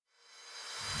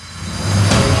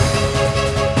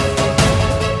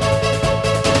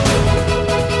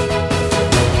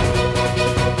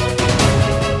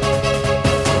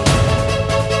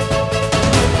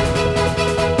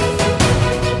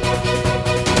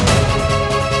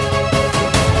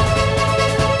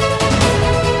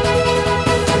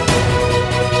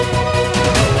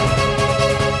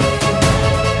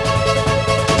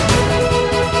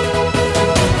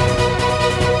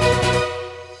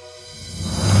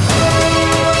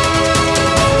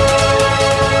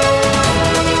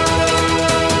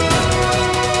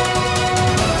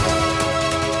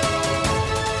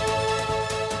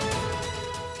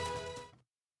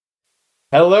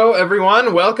Hello,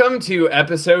 everyone. Welcome to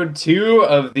episode 2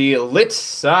 of the Lit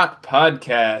Sot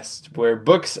podcast, where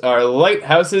books are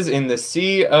lighthouses in the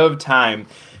sea of time.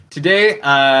 Today,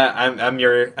 I'm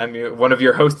one of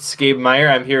your hosts, Gabe Meyer.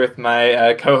 I'm here with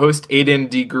my co-host, Aidan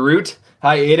de Groot.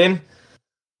 Hi, Aidan.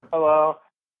 Hello.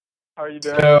 How are you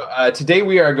doing? So today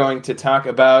we are going to talk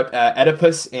about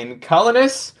Oedipus in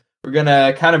Colonus. We're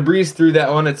gonna kind of breeze through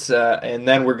that one. And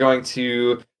then we're going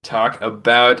to talk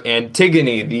about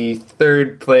Antigone, the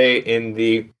third play in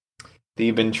the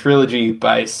Theban Trilogy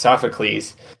by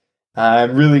Sophocles.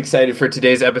 I'm really excited for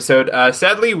today's episode.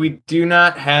 Sadly, we do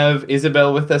not have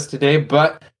Isabel with us today,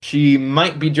 but she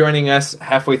might be joining us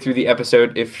halfway through the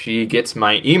episode if she gets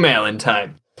my email in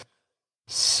time.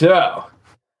 So,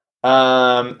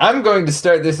 I'm going to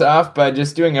start this off by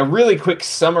just doing a really quick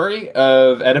summary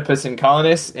of Oedipus and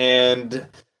Colonus and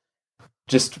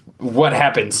just what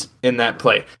happens in that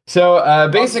play. So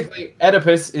basically,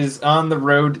 Oedipus is on the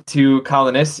road to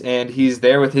Colonus, and he's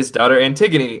there with his daughter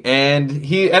Antigone. And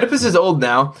Oedipus is old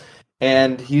now,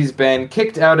 and he's been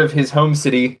kicked out of his home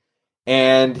city,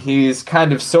 and he's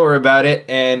kind of sore about it,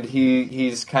 and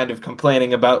he's kind of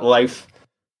complaining about life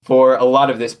for a lot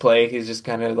of this play. He's just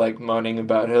kind of like moaning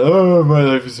about, oh, my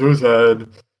life is so sad.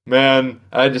 Man,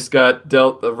 I just got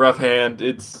dealt a rough hand.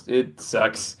 It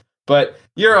sucks. But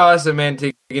you're awesome,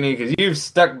 Antigone, because you've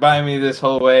stuck by me this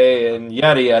whole way, and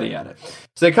yada, yada, yada.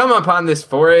 So they come upon this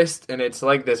forest, and it's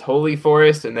like this holy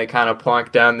forest, and they kind of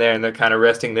plonk down there, and they're kind of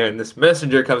resting there, and this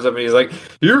messenger comes up, and he's like,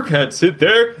 you can't sit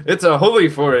there. It's a holy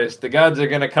forest. The gods are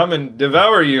going to come and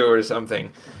devour you or something.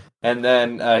 And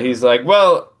then he's like,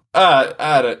 well,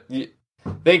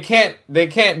 they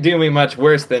can't do me much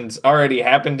worse than's already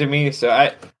happened to me, so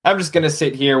I'm just going to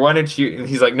sit here. Why don't you? And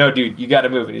he's like, no, dude, you got to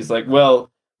move. And he's like, well,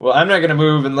 I'm not going to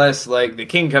move unless, like, the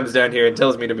king comes down here and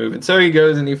tells me to move. And so he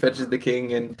goes and he fetches the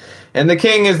king, and the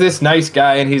king is this nice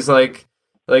guy, and he's, like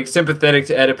sympathetic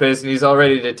to Oedipus, and he's all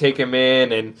ready to take him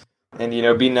in and you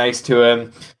know, be nice to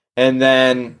him. And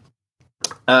then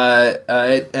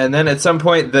at some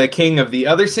point, the king of the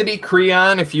other city,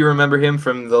 Creon, if you remember him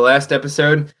from the last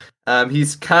episode,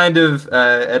 he's kind of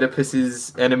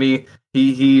Oedipus's enemy.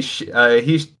 Creon's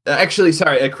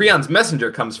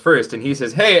messenger comes first, and he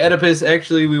says, hey, Oedipus,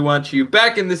 actually, we want you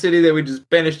back in the city that we just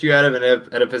banished you out of. And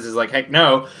Oedipus is like, heck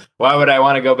no, why would I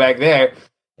want to go back there?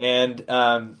 And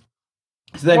so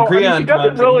then Creon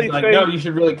comes, and he's like, no, you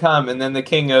should really come. And then the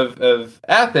king of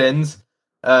Athens,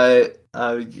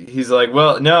 he's like,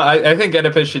 well, no, I think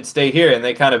Oedipus should stay here. And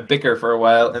they kind of bicker for a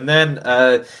while. And then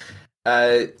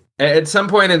at some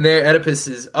point in there,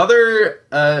 Oedipus's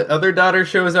other daughter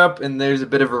shows up, and there's a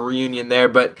bit of a reunion there.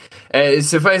 But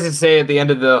suffice it to say, at the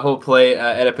end of the whole play,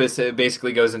 Oedipus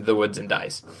basically goes into the woods and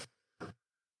dies.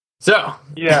 So,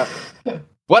 yeah,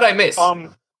 what I missed? A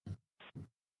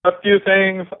few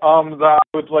things that I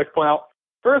would like to point out.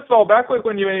 First of all, back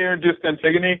when you introduced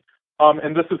Antigone,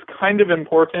 and this is kind of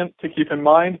important to keep in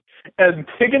mind,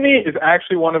 Antigone is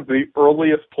actually one of the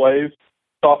earliest plays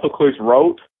Sophocles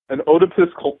wrote. And Oedipus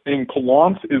in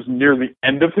Colonus is near the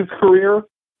end of his career.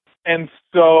 And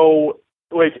so,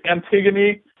 like,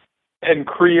 Antigone and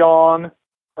Creon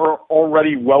are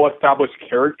already well-established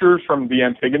characters from the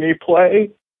Antigone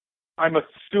play. I'm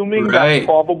assuming that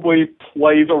probably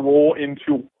plays a role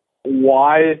into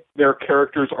why their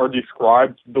characters are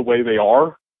described the way they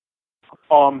are.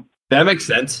 That makes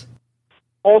sense.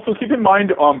 Also, keep in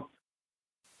mind,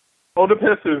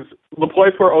 Oedipus is the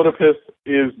place where Oedipus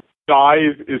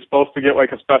dies is supposed to get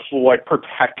like a special like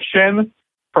protection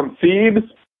from Thebes.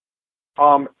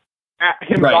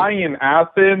 Dying in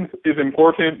Athens is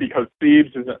important because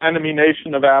Thebes is an enemy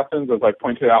nation of Athens, as I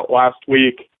pointed out last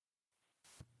week.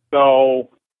 So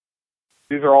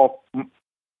these are all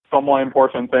somewhat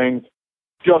important things.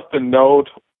 Just a note,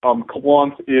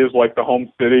 Colonus is like the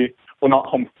home city. Well, not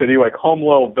home city, like home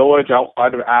little village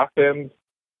outside of Athens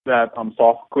that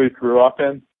Sophocles grew up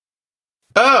in.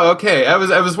 Oh, okay. I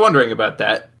was wondering about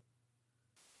that.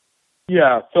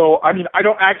 Yeah, so I mean, I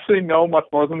don't actually know much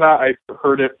more than that. I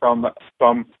heard it from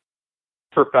some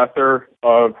professor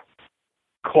of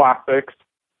classics.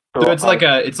 So it's like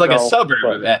a suburb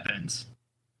of Athens.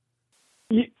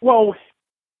 Well,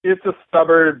 it's a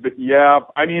suburb, but yeah.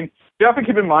 I mean, you have to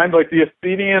keep in mind, like the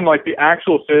Athenian, like the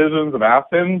actual citizens of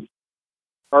Athens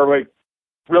are like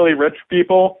really rich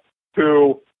people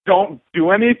who don't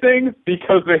do anything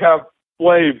because they have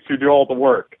slaves who do all the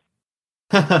work.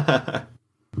 Yet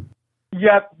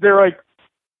they're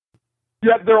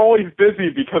always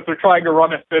busy because they're trying to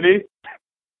run a city.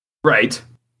 Right.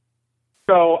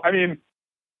 So, I mean,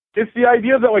 it's the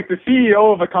idea that like the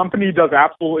CEO of a company does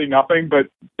absolutely nothing, but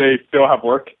they still have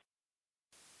work.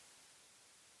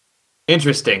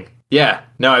 Interesting. Yeah.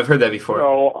 No, I've heard that before.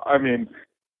 So, I mean,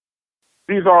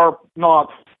 these aren't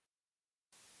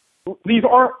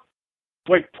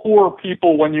like poor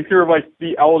people. When you hear like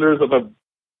the elders of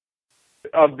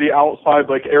the outside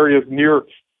like areas near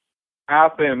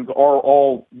Athens are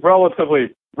all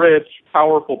relatively rich,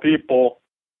 powerful people.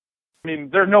 I mean,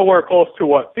 they're nowhere close to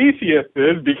what Theseus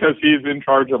is because he's in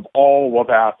charge of all of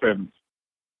Athens.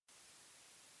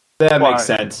 That makes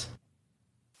sense.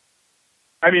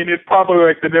 I mean, it's probably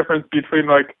like the difference between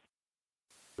like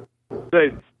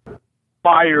the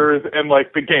Myers and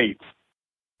like the Gates.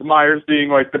 The Myers being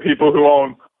like the people who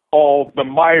own all the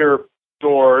Meyer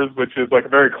stores, which is like a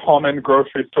very common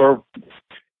grocery store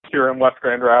here in West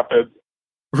Grand Rapids.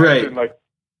 Right. And, like,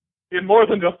 in more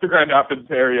than just the Grand Rapids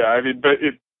area. I mean, but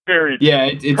it's very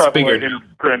it's bigger in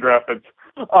Grand Rapids.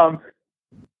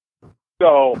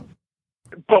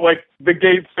 But like the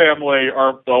Gates family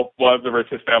are one of the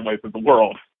richest families in the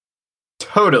world.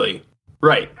 Totally.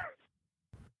 Right.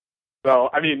 So,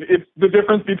 I mean, it's the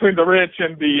difference between the rich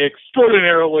and the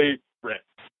extraordinarily rich.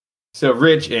 So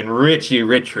rich and richy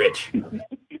rich.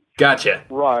 Gotcha.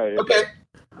 Right. Okay.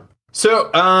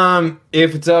 So,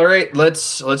 if it's all right,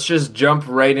 let's just jump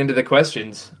right into the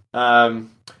questions. First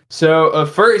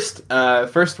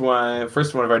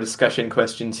one of our discussion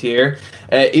questions here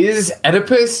is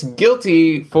Oedipus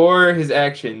guilty for his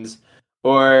actions,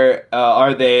 or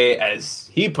are they, as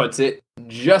he puts it,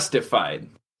 justified?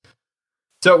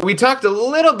 So we talked a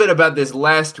little bit about this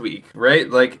last week, right?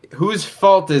 Like, whose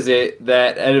fault is it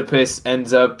that Oedipus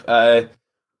ends up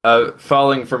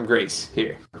falling from grace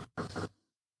here?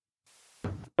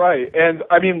 Right, and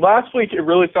I mean, last week it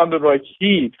really sounded like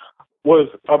he was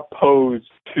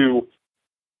opposed to,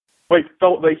 like,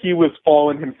 felt that he was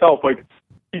fallen himself. Like,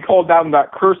 he called down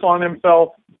that curse on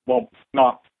himself. Well,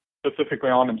 not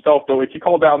specifically on himself, but like he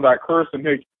called down that curse, and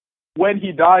like, when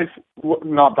he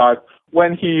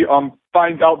when he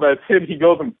finds out that it's him, he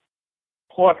goes and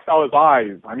plucks out his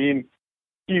eyes. I mean,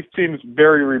 he seems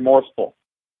very remorseful.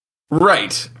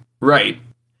 Right.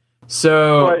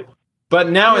 So, but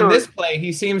now in this play,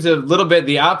 he seems a little bit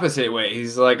the opposite way.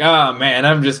 He's like, oh man,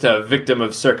 I'm just a victim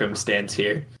of circumstance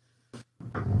here.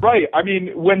 Right. I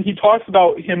mean, when he talks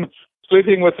about him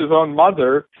sleeping with his own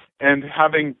mother and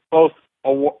having both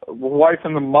a wife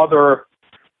and the mother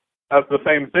as the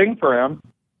same thing for him,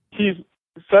 he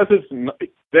says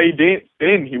they didn't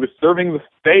sin. He was serving the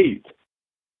state.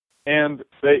 And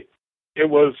it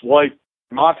was like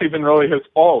not even really his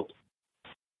fault.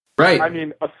 Right. I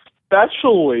mean,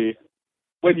 especially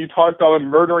when you talk about him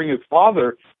murdering his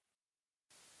father,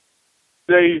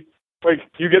 you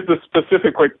get the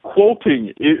specific,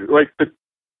 quoting, the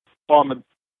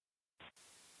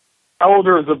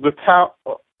elders of the town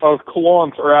of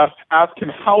Colonus are ask him,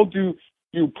 how do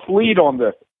you plead on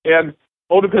this? And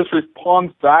Oedipus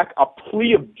responds back, a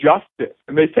plea of justice.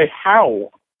 And they say,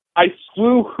 how? I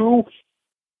slew who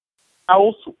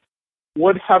else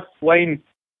would me have slain,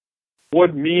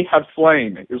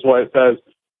 is what it says.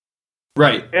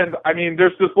 Right. And, I mean,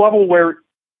 there's this level where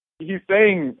he's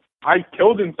saying, I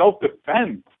killed in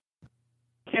self-defense.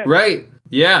 Right,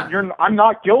 yeah. I'm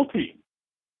not guilty.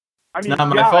 I mean, not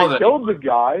my fault. I killed the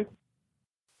guy.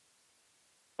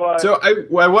 But so I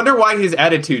wonder why his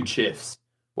attitude shifts.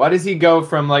 Why does he go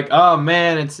from like, oh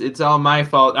man, it's all my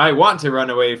fault. I want to run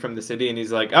away from the city, and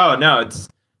he's like, oh no, it's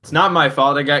not my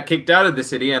fault. I got kicked out of the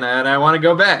city, and I want to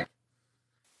go back.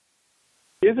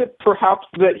 Is it perhaps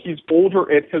that he's older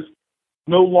and has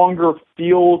no longer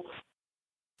feels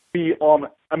the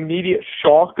immediate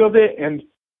shock of it, and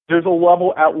there's a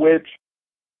level at which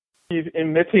he's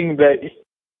admitting that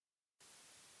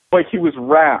he was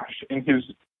rash in his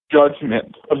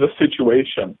judgment of the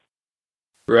situation.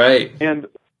 Right. And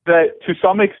that to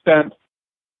some extent,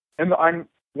 and I'm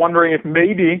wondering if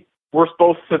maybe we're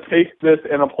supposed to take this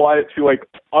and apply it to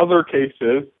other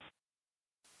cases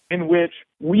in which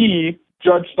we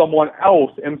judge someone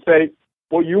else and say,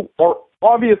 well, you are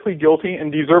obviously guilty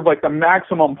and deserve the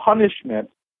maximum punishment.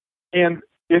 And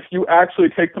if you actually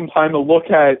take some time to look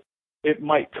at it, it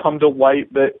might come to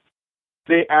light that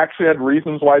they actually had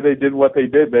reasons why they did what they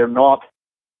did. They're not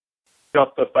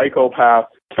just a psychopath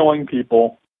killing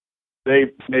people.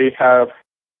 They may have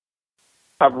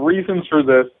reasons for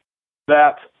this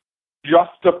that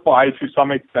justify to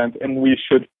some extent, and we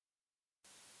should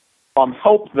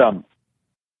help them.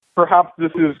 Perhaps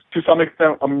this is, to some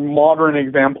extent, a modern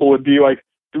example would be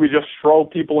do we just throw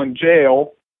people in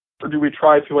jail, or do we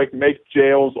try to make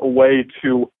jails a way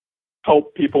to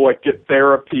help people get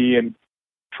therapy and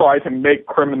try to make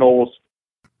criminals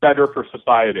better for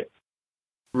society?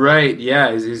 Right, yeah.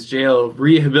 Is jail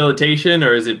rehabilitation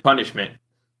or is it punishment?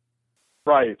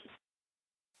 Right.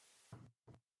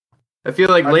 I feel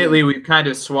like lately we've kind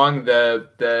of swung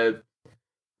I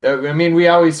mean, we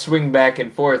always swing back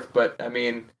and forth, but I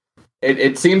mean,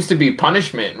 it seems to be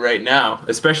punishment right now,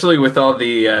 especially with all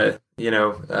the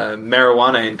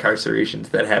marijuana incarcerations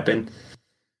that happen.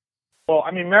 Well,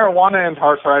 I mean, marijuana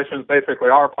incarcerations basically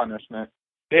are punishment.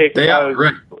 They are,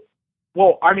 right.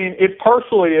 Well, I mean, it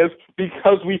partially is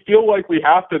because we feel like we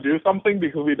have to do something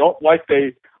because we don't like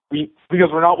because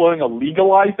we're not willing to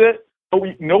legalize it.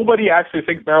 But nobody actually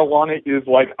thinks marijuana is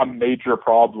like a major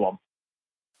problem.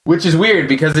 Which is weird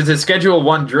because it's a Schedule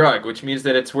 1 drug, which means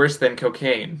that it's worse than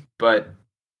cocaine. But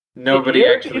nobody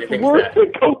actually thinks that. It's worse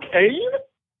than cocaine?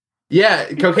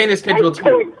 Yeah, cocaine is Schedule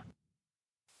 2.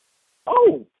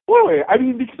 Oh, boy. I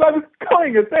mean, because I was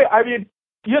going to say, I mean,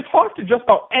 you talk to just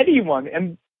about anyone,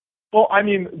 and, well, I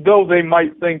mean, though they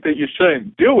might think that you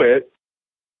shouldn't do it,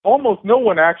 almost no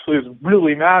one actually is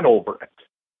really mad over it.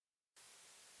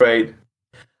 Right.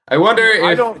 I wonder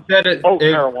if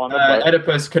marijuana,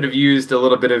 Oedipus could have used a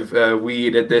little bit of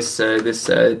weed at this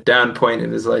down point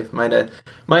in his life. Might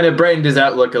have brightened his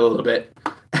outlook a little bit.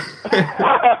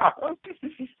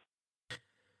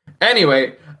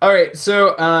 Anyway, all right.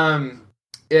 So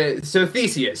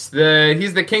Theseus,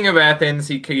 he's the king of Athens.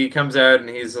 He comes out and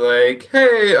he's like,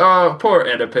 "Hey, poor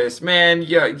Oedipus, man.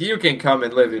 Yeah, you can come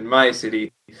and live in my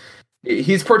city."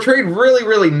 He's portrayed really,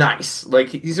 really nice. Like,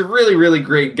 he's a really, really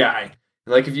great guy.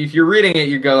 Like, if you're reading it,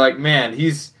 you go like, man,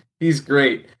 he's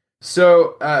great.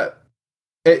 So,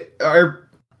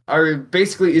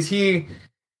 basically, is he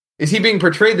being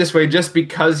portrayed this way just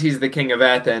because he's the king of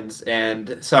Athens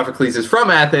and Sophocles is from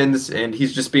Athens and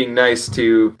he's just being nice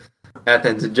to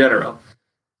Athens in general?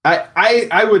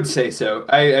 I would say so.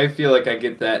 I feel like I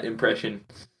get that impression.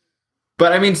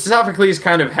 But, I mean, Sophocles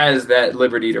kind of has that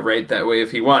liberty to write that way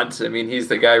if he wants. I mean, he's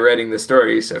the guy writing the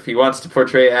story, so if he wants to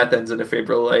portray Athens in a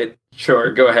favorable light,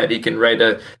 sure, go ahead. He can write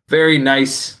a very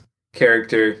nice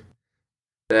character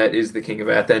that is the king of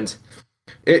Athens.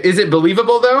 Is it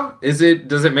believable, though? Does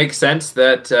it make sense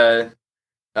that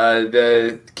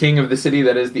the king of the city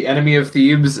that is the enemy of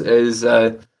Thebes is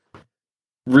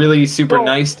really super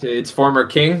nice to its former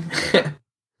king?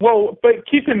 Well, but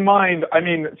keep in mind, I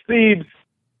mean, Thebes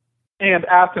and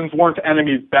Athens weren't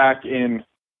enemies back in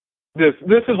this.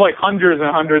 This is like hundreds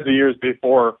and hundreds of years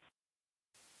before.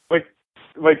 Like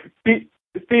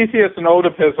Theseus and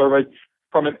Oedipus are like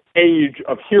from an age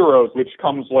of heroes, which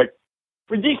comes like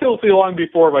ridiculously long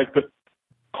before like the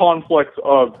conflicts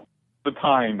of the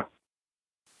time.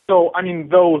 So I mean,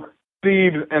 though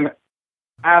Thebes and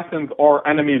Athens are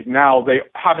enemies now, they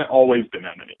haven't always been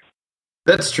enemies.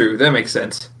 That's true. That makes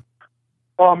sense.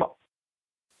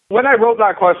 When I wrote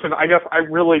that question, I guess I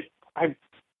really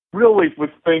was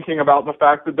thinking about the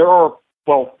fact that there are,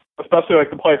 well, especially like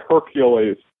the play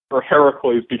Hercules, or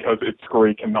Heracles because it's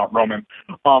Greek and not Roman,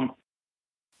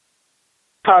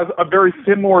 has a very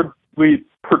similarly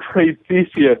portrayed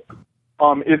Theseus,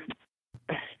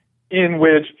 in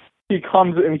which he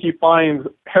comes and he finds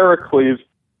Heracles,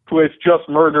 who has just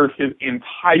murdered his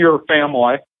entire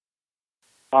family.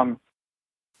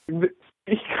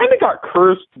 He kind of got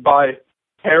cursed by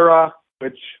Hera,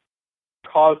 which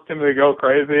caused him to go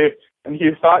crazy, and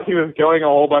he thought he was killing a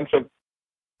whole bunch of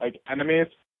like enemies,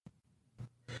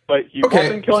 but he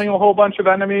wasn't killing a whole bunch of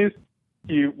enemies.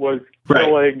 He was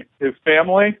killing his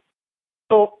family.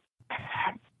 So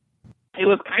it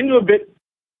was kind of a bit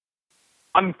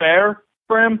unfair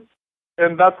for him,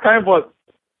 and that's kind of what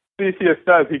Theseus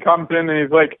says. He comes in and he's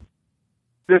like,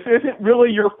 "This isn't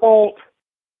really your fault,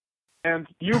 and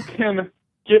you can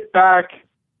get back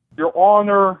your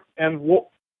honor, and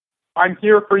I'm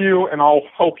here for you, and I'll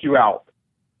help you out."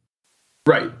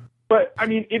 Right. But, I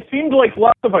mean, it seemed like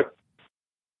less of a...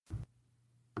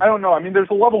 I don't know. I mean, there's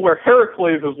a level where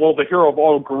Heracles is, well, the hero of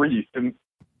all Greece, and...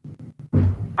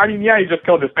 I mean, yeah, he just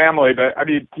killed his family, but, I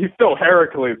mean, he's still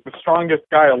Heracles, the strongest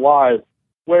guy alive,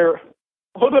 where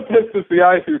Oedipus is the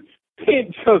guy who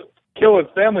didn't just kill his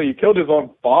family, he killed his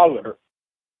own father.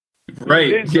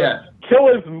 Right, yeah. Kill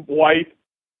his wife.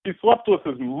 He slept with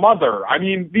his mother. I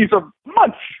mean, these are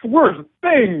much worse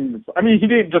things. I mean, he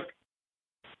didn't just...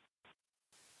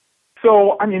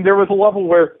 So, I mean, there was a level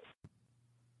where,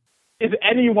 is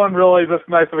anyone really this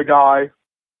nice of a guy?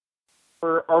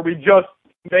 Or are we just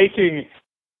making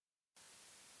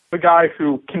the guy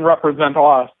who can represent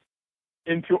us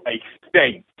into a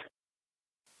saint?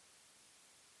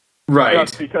 Right.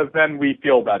 Just because then we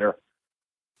feel better.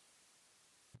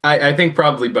 I think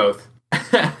probably both.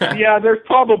 Yeah, there's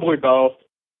probably both.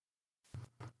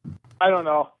 I don't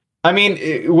know. I mean,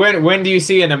 when do you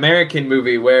see an American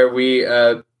movie where we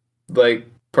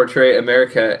portray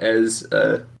America as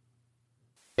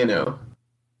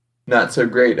not so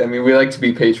great. I mean, we like to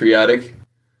be patriotic.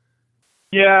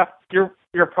 Yeah,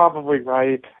 you're probably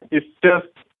right. It's just,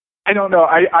 I don't know.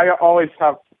 I always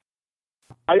have,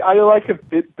 I like a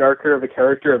bit darker of a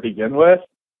character to begin with,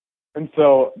 and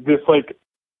so this like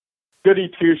goody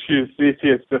two shoes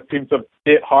Theseus just seems a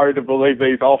bit hard to believe that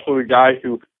he's also the guy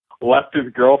who left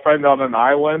his girlfriend on an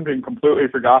island and completely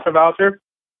forgot about her.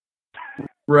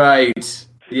 Right.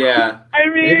 Yeah. I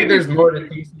mean, maybe there's more to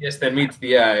Theseus than meets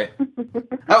the eye.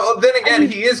 Oh, well, then again,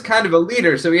 he is kind of a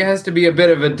leader, so he has to be a bit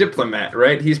of a diplomat,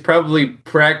 right? He's probably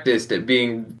practiced at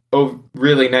being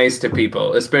really nice to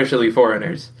people, especially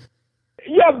foreigners.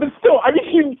 Yeah, but still, I mean,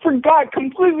 he forgot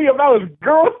completely about his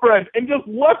girlfriend and just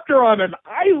left her on an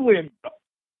island.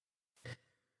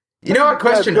 You know what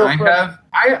question I have?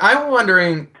 I'm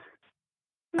wondering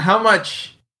how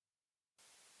much...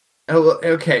 Oh,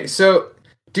 okay, so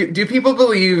do people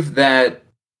believe that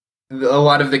a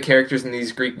lot of the characters in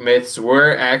these Greek myths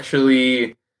were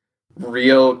actually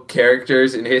real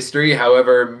characters in history,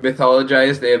 however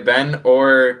mythologized they have been,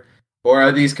 or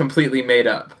are these completely made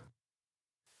up?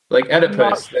 Like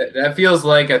Oedipus, that feels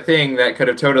like a thing that could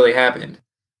have totally happened.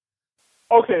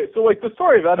 Okay, so like the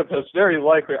story of Oedipus, very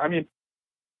likely. I mean,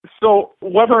 so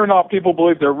whether or not people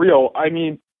believe they're real, I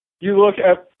mean, you look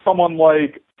at someone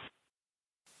like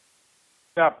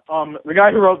the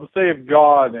guy who wrote The City of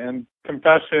God and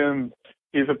Confessions.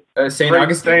 He's a Saint great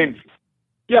Augustine. saint.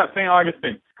 Yeah, Saint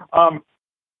Augustine.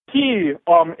 He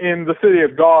in The City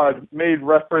of God made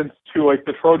reference to like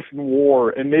the Trojan War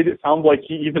and made it sound like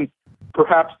he even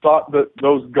perhaps thought that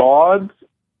those gods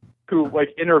who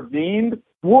like intervened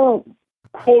were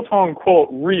quote unquote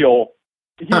real.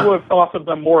 He would have thought of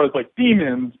them more as like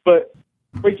demons, but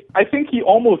like I think he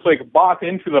almost like bought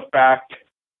into the fact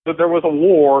that there was a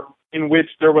war in which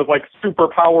there was like super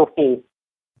powerful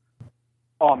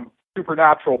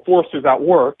supernatural forces at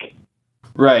work.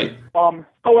 Right.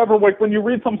 However, like when you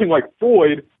read something like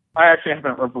Freud, I actually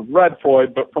haven't read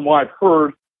Freud, but from what I've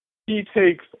heard, he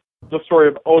takes the story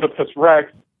of Oedipus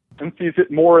Rex and sees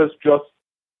it more as just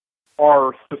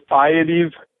our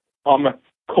society's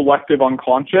collective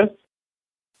unconscious.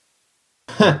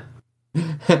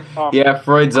 Yeah,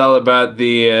 Freud's all about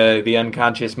the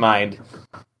unconscious mind.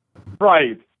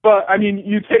 Right. But, I mean,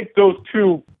 you take those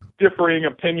two differing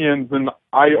opinions, and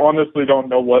I honestly don't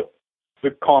know what the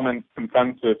common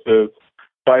consensus is.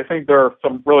 But I think there are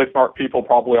some really smart people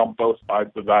probably on both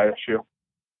sides of that issue.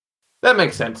 That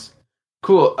makes sense.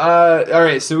 Cool. All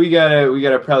right, so we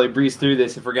gotta probably breeze through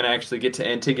this if we're gonna actually get to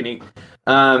Antigone.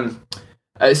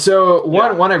 So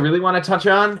one I really want to touch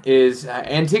on is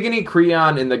Antigone,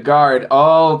 Creon, and the guard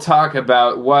all talk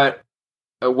about what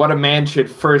a man should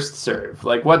first serve.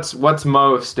 Like what's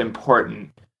most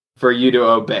important for you to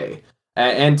obey.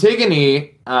 Antigone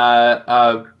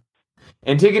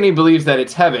believes that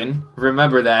it's heaven.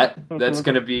 Remember that. That's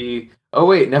going to be... Oh,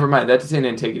 wait, never mind. That's in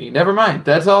Antigone. Never mind.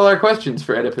 That's all our questions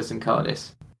for Oedipus and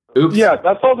Colonus. Oops. Yeah,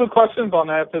 that's all the questions on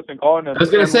Oedipus and Colonus. I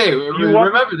was going to say,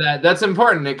 remember that. That's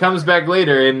important. It comes back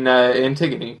later in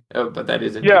Antigone. Oh, but that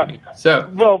is Antigone. Yeah. So.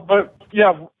 Well, but,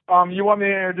 yeah, you want me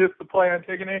to introduce the play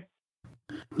Antigone?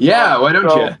 Yeah, why don't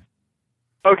you?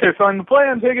 Okay, so in the play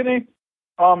Antigone,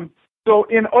 so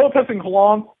in Oedipus and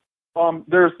Colonus,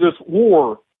 there's this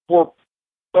war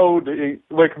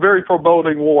like very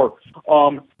foreboding war.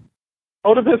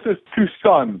 Oedipus' two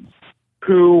sons,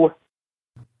 who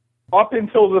up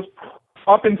until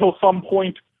some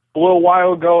point a little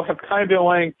while ago have kind of been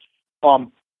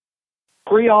letting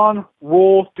Creon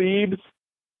rule Thebes,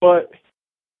 but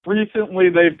recently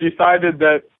they've decided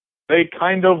that they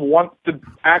kind of want to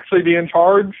actually be in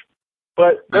charge,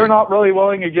 but they're not really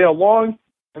willing to get along,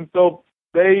 and so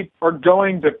they are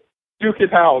going to duke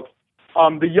it out.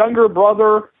 The younger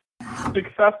brother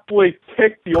successfully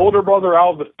kicked the older brother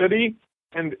out of the city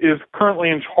and is currently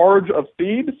in charge of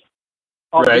Thebes.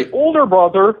 Right. The older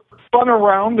brother spun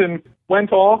around and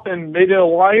went off and made an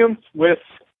alliance with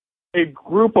a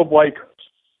group of like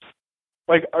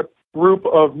a group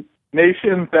of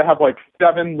nations that have like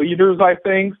 7 leaders, I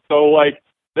think. So like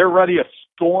they're ready to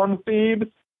storm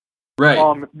Thebes. Right.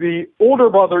 The older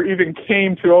brother even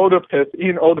came to Oedipus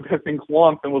and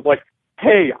Colonus and was like,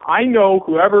 "Hey, I know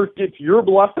whoever gets your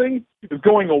blessing is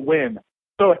going to win.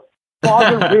 So,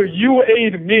 Father, will you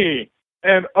aid me?"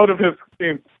 And Oedipus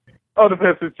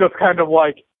is just kind of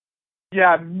like,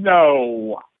 "Yeah,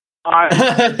 no. When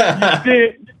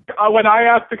I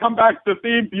asked to come back to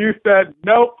Thebes, you said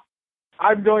nope.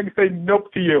 I'm going to say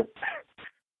nope to you."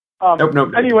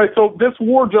 Nope. Anyway, so this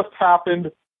war just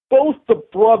happened. Both the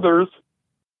brothers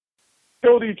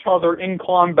killed each other in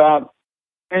combat,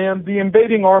 and the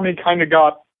invading army kind of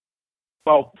got,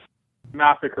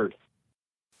 massacred.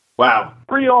 Wow.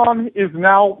 Creon is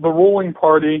now the ruling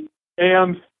party,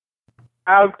 and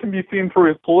as can be seen through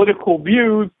his political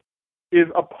views, is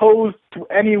opposed to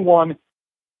anyone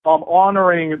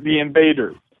honoring the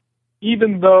invaders,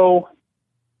 even though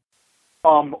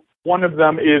one of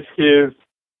them is his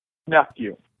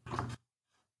nephew.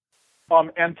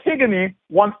 Antigone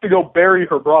wants to go bury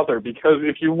her brother, because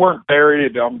if you weren't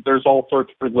buried, there's all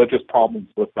sorts of religious problems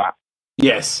with that.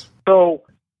 Yes. So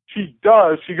she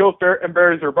does. She goes and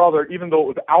buries her brother, even though it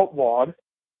was outlawed.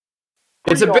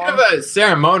 It's a bit of a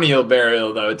ceremonial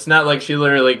burial, though. It's not like she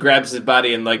literally grabs his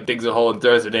body and like digs a hole and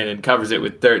throws it in and covers it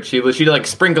with dirt. She like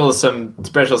sprinkles some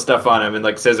special stuff on him and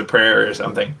like says a prayer or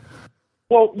something.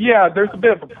 Well, yeah, there's a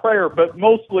bit of a prayer, but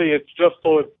mostly it's just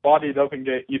so his body doesn't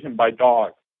get eaten by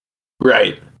dogs.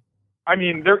 Right. I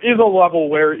mean, there is a level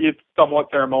where it's somewhat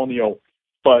ceremonial,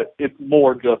 but it's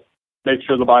more just make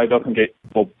sure the body doesn't get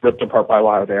ripped apart by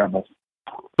wild animals.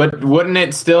 But wouldn't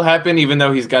it still happen even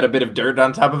though he's got a bit of dirt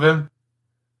on top of him?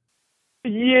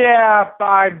 Yeah,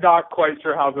 I'm not quite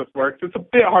sure how this works. It's a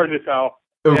bit hard to tell.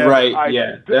 Right,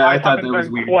 I thought that was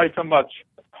weird. Quite so much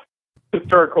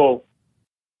historical.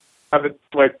 I haven't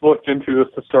looked into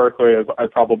this historically as I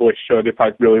probably should if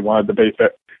I really wanted to base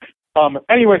it.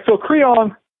 Anyway, so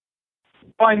Creon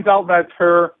finds out that's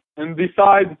her and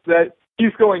decides that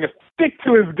he's going to stick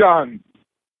to his guns.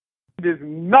 He is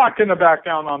not going to back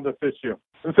down on this issue.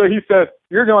 And so he says,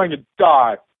 "You're going to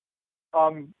die."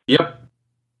 Yep.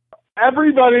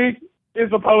 Everybody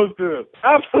is opposed to this.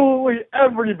 Absolutely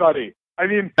everybody. I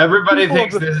mean, everybody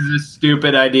thinks this is a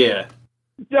stupid idea.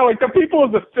 Yeah, like the people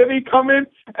of the city come in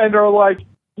and are like,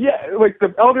 yeah, like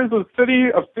the elders of the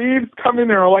city of Thebes come in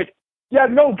and are like, yeah,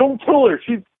 no, don't kill her.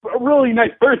 She's a really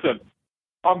nice person.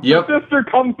 Yep. The sister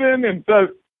comes in and says,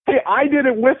 hey, I did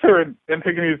it with her. And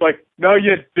Antigone's like, no,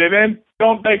 you didn't.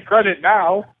 Don't take credit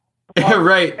now.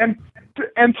 Right. And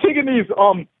Antigone's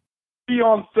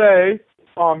fiancé,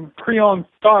 Creon's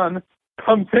son,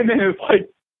 comes in and is like,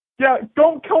 yeah,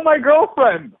 don't kill my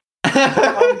girlfriend.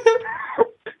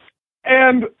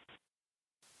 And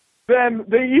then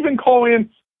they even call in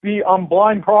the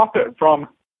blind prophet from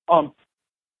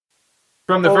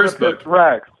the first book.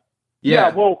 Rex. Yeah.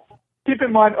 Well, keep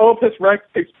in mind, Oedipus Rex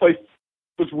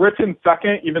was written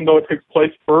second, even though it takes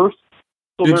place first.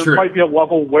 So there might be a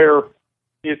level where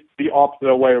it's the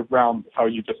opposite way around how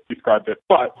you just described it.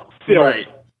 But still, right.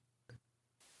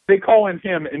 They call in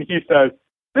him, and he says,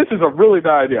 this is a really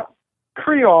bad idea.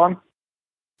 Creon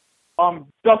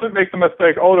doesn't make the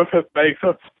mistake Oedipus makes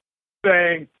of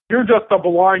saying, you're just a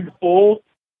blind fool.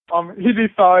 He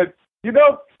decides,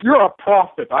 you're a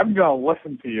prophet. I'm going to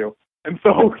listen to you. And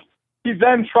so he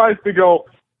then tries to go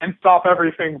and stop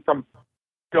everything from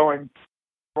going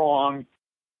wrong,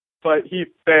 but he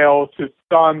fails. His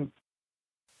son,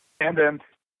 and then,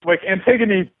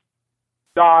 Antigone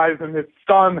dies, and his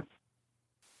son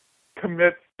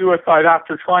commits suicide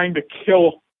after trying to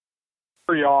kill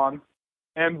Creon.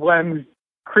 And when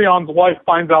Creon's wife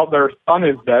finds out their son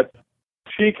is dead,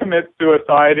 she commits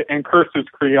suicide and curses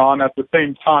Creon at the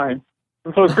same time.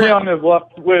 And so Creon is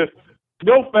left with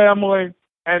no family,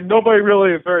 and nobody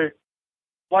really is very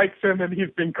likes him, and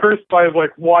he's been cursed by his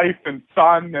wife and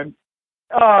son, and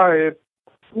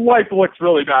life looks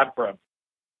really bad for him.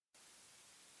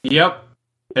 Yep.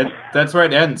 That's where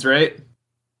it ends, right?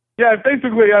 Yeah, it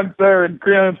basically ends there, and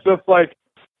Creon's just like,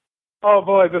 oh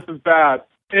boy, this is bad.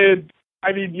 You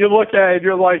look at it,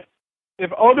 you're like,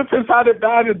 if Oedipus had it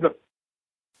bad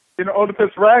in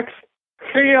Oedipus Rex,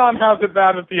 Creon has it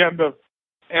bad at the end of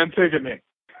Antigone.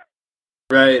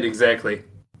 Right, exactly.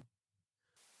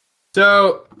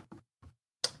 So,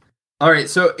 all right.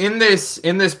 So in this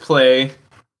play,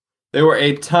 there were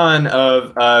a ton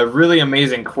of really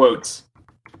amazing quotes.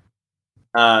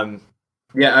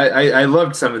 Yeah, I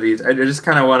loved some of these. I just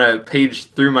kind of want to page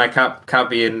through my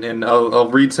copy and I'll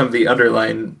read some of the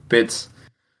underline bits.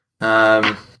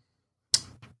 One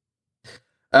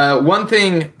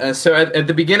thing. So at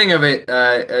the beginning of it,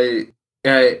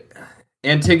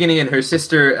 Antigone and her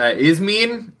sister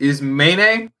Ismene.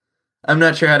 I'm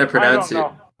not sure how to pronounce it,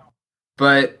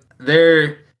 but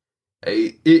they're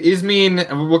Ismene.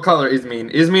 We'll call her Ismene.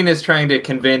 Ismene is trying to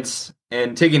convince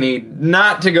Antigone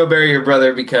not to go bury her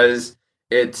brother because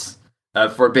it's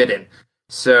forbidden.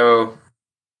 So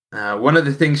one of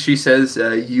the things she says,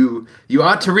 you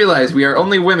ought to realize we are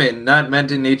only women, not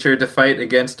meant in nature to fight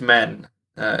against men.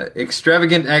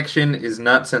 Extravagant action is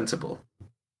not sensible.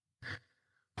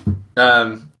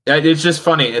 It's just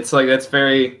funny. It's like that's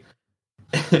very.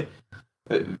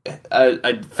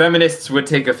 Feminists would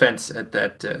take offense at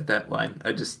that line.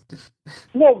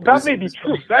 Well, that may be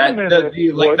true.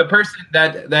 The person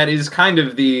that is kind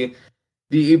of the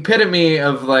the epitome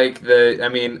of like the. I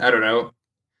mean, I don't know.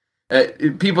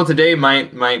 People today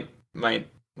might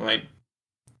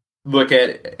look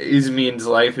at Ismin's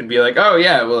life and be like, oh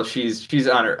yeah, well she's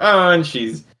on her own.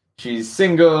 She's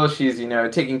single. She's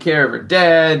taking care of her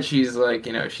dad. She's like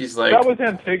she's like that was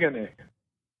Antigone.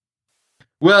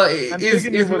 Well, Antigone was the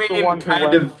Ismin one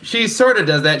kind of she sort of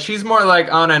does that. She's more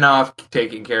like on and off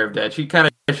taking care of dad. She kind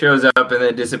of shows up and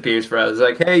then disappears for hours.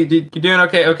 Like, hey, you doing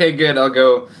okay? Okay, good. I'll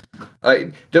go.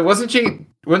 Wasn't she?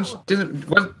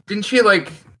 Didn't she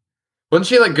like? Wasn't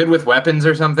she like good with weapons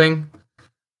or something?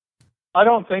 I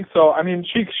don't think so. I mean,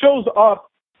 she shows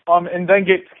up, and then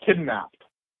gets kidnapped.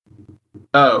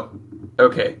 Oh,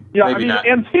 okay. Yeah, maybe I mean, not.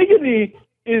 Antigone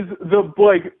is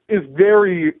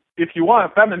very, if you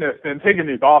want a feminist,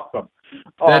 Antigone's awesome.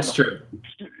 That's true.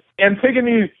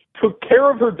 Antigone took care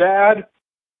of her dad,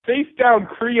 faced down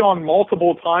Creon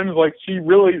multiple times. Like, she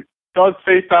really does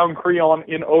face down Creon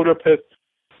in Oedipus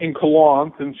in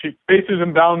Colonus, and she faces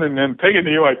him down in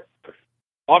Antigone, like,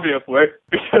 obviously,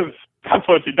 because that's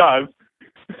what she does.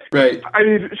 Right. I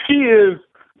mean, she is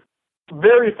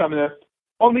very feminist.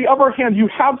 On the other hand, you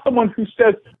have someone who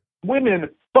says women,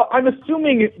 but I'm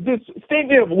assuming this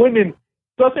statement of women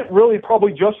doesn't really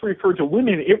probably just refer to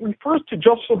women. It refers to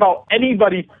just about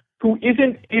anybody who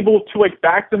isn't able to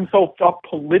back themselves up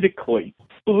politically.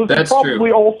 So this is probably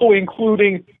true. also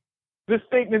including this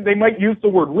statement. They might use the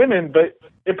word women, but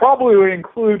it probably would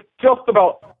include just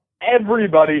about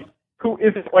everybody who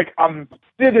isn't like a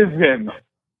citizen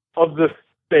of the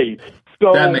state.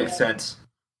 So That makes sense.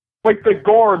 like the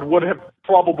guard would have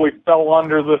probably fell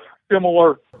under the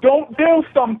similar, don't do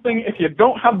something if you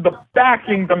don't have the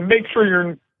backing to make sure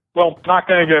you're, not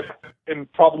going to get in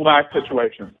problematic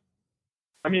situations.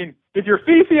 I mean, if you're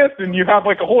Theseus and you have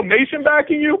like a whole nation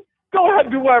backing you, go ahead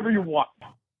and do whatever you want.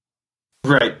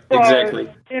 Right, But exactly.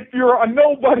 if you're a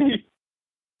nobody,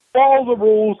 follow the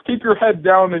rules, keep your head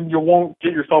down, and you won't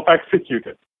get yourself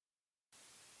executed.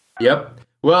 Yep.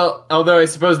 Well, although I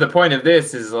suppose the point of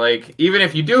this is like, even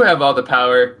if you do have all the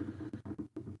power,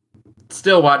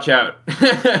 still watch out.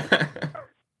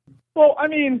 Well, I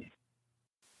mean,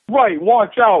 right,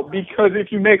 watch out, because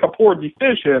if you make a poor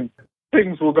decision,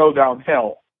 things will go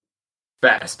downhill.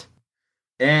 Fast.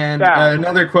 And Fast.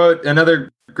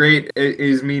 another great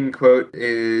Ismin quote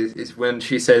is when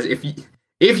she says, if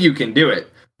you can do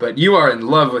it, but you are in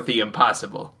love with the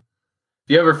impossible. Have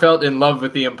you ever felt in love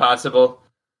with the impossible?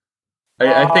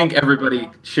 I think everybody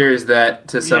shares that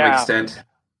to some extent.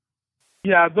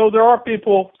 Yeah, though there are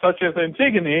people such as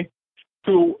Antigone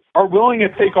who are willing to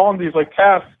take on these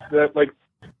tasks that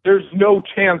there's no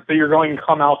chance that you're going to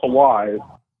come out alive.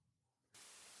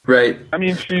 Right. I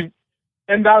mean,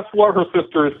 and that's what her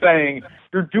sister is saying.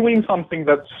 You're doing something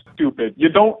that's stupid. You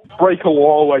don't break a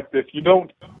law like this. You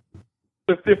don't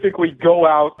specifically go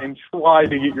out and try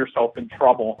to get yourself in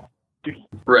trouble.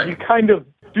 You kind of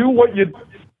do what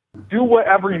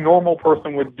every normal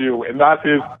person would do, and that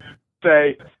is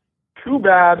say, too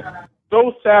bad,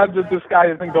 so sad that this guy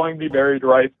isn't going to be buried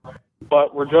right,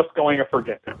 but we're just going to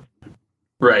forget him.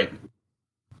 Right.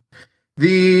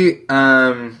 The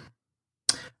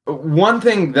one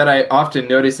thing that I often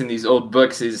notice in these old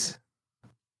books is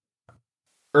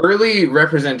early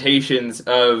representations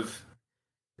of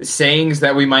sayings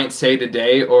that we might say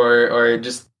today, or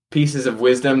just pieces of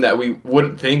wisdom that we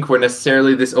wouldn't think were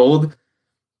necessarily this old.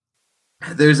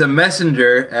 There's a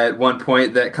messenger at one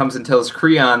point that comes and tells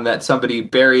Creon that somebody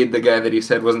buried the guy that he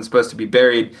said wasn't supposed to be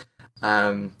buried.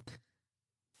 And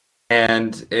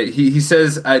he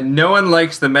says, no one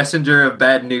likes the messenger of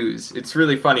bad news. It's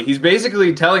really funny. He's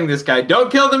basically telling this guy,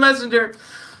 don't kill the messenger.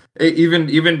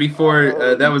 Even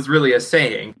before that was really a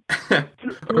saying.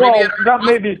 That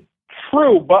may be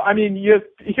true, but I mean, you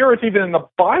hear it even in the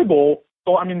Bible.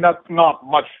 So, I mean, that's not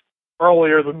much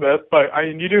earlier than this, but I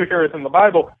mean, you do hear it in the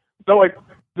Bible. So,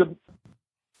 the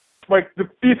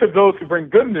feast of those who bring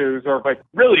good news are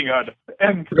really good,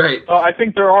 and right. I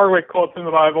think there are quotes in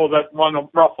the Bible that run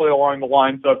roughly along the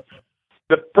lines of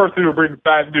the person who brings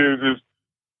bad news is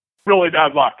really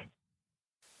bad luck.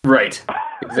 Right.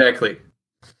 Exactly.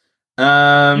 You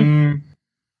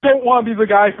don't want to be the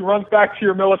guy who runs back to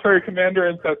your military commander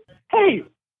and says, "Hey,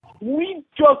 we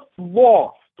just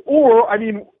lost," or I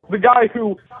mean, the guy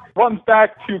who runs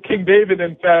back to King David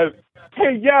and says,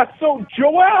 "Hey, yeah, so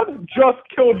Joab just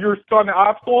killed your son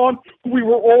Absalom, who we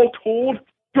were all told,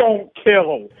 don't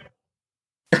kill."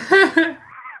 I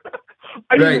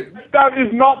mean, that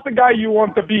is not the guy you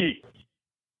want to be.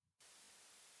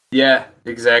 Yeah,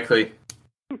 exactly.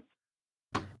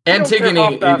 Antigone I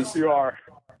don't care how fast you are.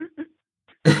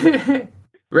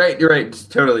 Right, you're right,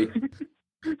 totally.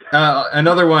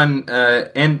 Another one,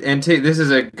 this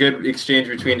is a good exchange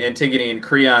between Antigone and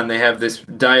Creon. They have this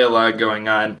dialogue going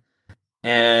on,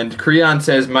 and Creon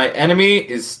says, "My enemy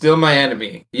is still my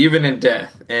enemy, even in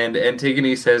death." And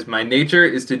Antigone says, "My nature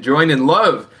is to join in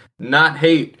love, not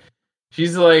hate."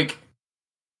 She's like,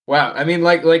 wow. I mean,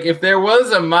 like if there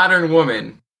was a modern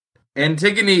woman,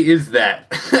 Antigone is that.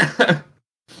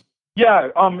 Yeah,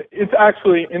 it's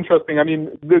actually interesting. I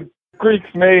mean, the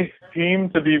Greeks may seem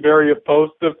to be very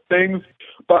opposed to things,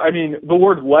 but I mean, the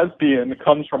word lesbian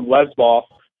comes from Lesbos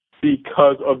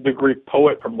because of the Greek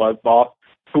poet from Lesbos,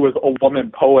 who was a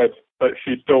woman poet, but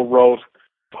she still wrote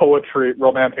poetry,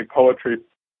 romantic poetry,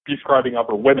 describing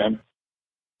other women.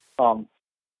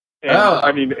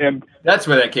 I mean, and that's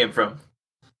where that came from.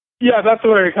 Yeah, that's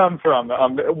where it comes from.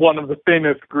 One of the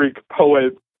famous Greek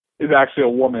poets is actually a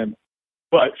woman,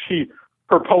 but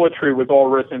her poetry was all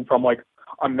written from like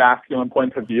a masculine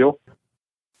point of view.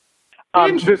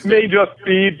 This may just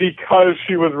be because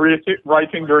she was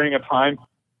writing during a time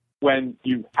when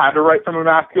you had to write from a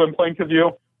masculine point of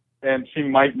view, and she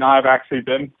might not have actually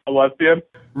been a lesbian.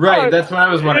 Right, that's what I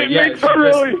was wondering. It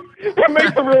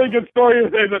makes a really good story to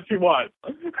say that she was.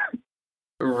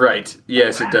 Right.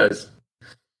 Yes, it does.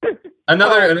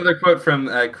 Another quote from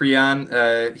Creon.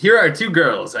 Here are two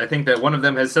girls. I think that one of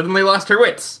them has suddenly lost her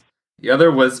wits. The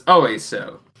other was always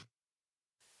so.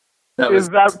 That's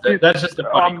just a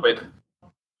funny quip.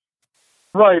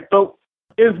 Right, but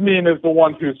Ismene is the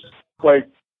one who's like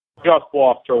just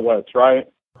lost her wits, right?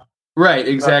 Right,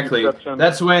 exactly.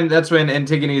 That's when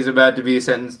Antigone is about to be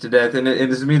sentenced to death, and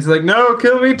Ismene's like, "No,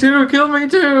 kill me too, kill me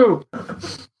too."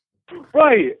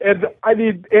 Right, and I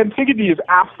mean, Antigone is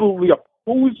absolutely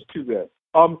opposed to this.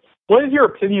 What is your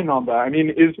opinion on that? I mean,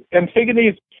 is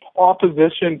Antigone's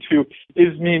opposition to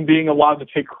Ismene being allowed to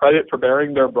take credit for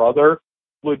burying their brother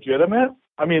legitimate?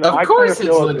 I mean, of course it's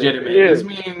legitimate.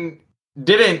 Ismene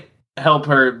didn't help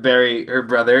her bury her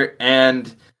brother,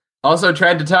 and also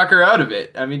tried to talk her out of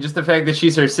it. I mean, just the fact that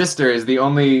she's her sister is the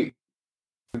only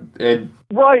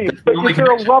right. But is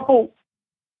there a level?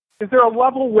 Is there a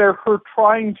level where her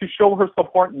trying to show her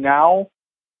support now,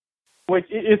 like,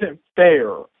 it isn't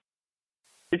fair?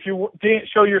 If you didn't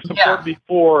show your support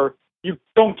before, you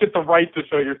don't get the right to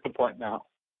show your support now.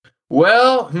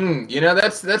 Well,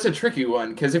 that's a tricky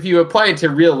one, because if you apply it to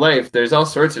real life, there's all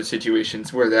sorts of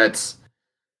situations where that's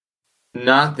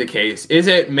not the case. Is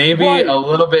it maybe a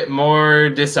little bit more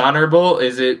dishonorable?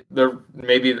 Is it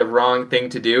maybe the wrong thing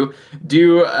to do?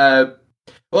 To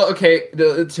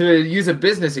use a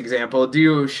business example,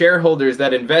 do shareholders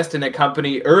that invest in a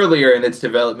company earlier in its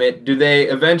development, do they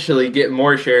eventually get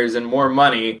more shares and more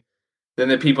money than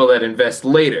the people that invest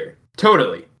later?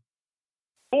 Totally.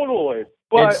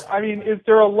 But, I mean, is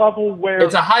there a level where...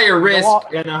 It's a higher risk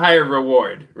and a higher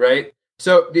reward, right?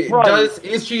 So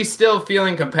is she still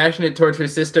feeling compassionate towards her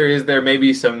sister? Is there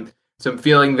maybe some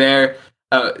feeling there?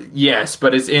 Yes,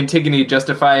 but is Antigone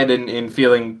justified in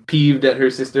feeling peeved at her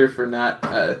sister for not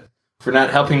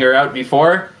helping her out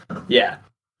before? Yeah.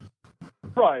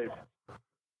 Right.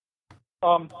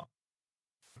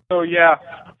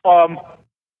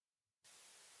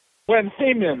 When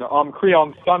Haman,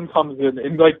 Creon's son, comes in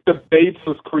and like debates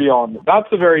with Creon,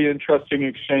 that's a very interesting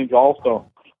exchange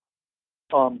also.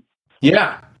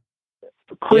 Yeah.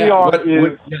 Creon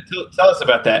tell us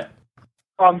about that.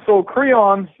 So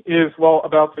Creon is,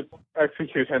 about to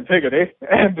execute Antigone,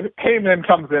 and Haman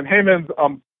comes in. Haman's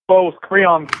both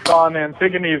Creon's son,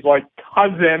 Antigone's like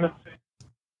cousin.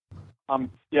 I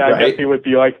guess he would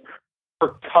be like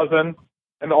her cousin,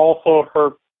 and also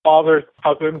her father's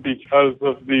cousin because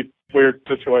of the weird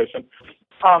situation.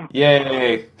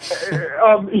 Yay!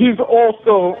 He's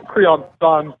also Creon's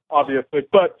son, obviously,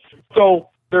 but so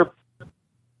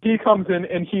he comes in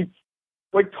and he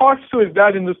talks to his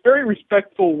dad in this very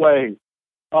respectful way.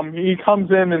 He comes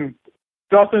in and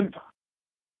doesn't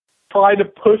try to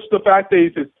push the fact that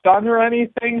he's his son or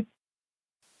anything,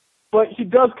 but he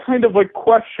does kind of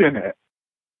question it.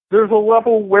 There's a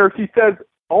level where he says,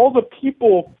 all the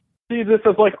people see this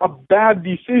as like a bad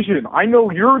decision. I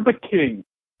know you're the king.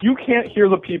 You can't hear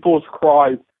the people's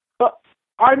cries, but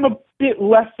I'm a bit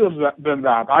less than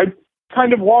that. I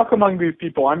kind of walk among these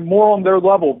people. I'm more on their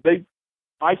level.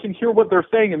 I can hear what they're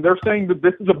saying, and they're saying that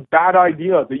this is a bad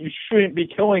idea, that you shouldn't be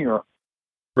killing her.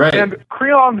 Right. And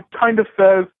Creon kind of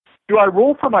says, do I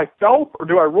rule for myself or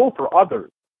do I rule for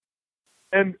others?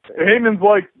 And Haman's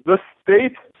like, a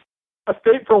state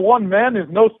for one man is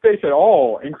no state at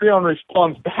all. And Creon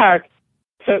responds back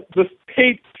that the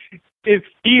state is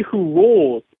he who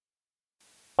rules.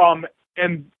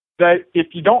 And that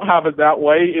if you don't have it that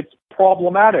way, it's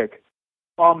problematic.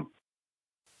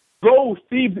 though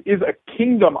Thebes is a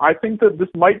kingdom, I think that this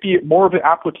might be more of an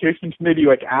application to maybe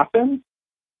like Athens,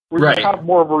 where you have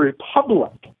more of a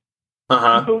republic.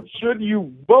 So should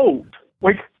you vote,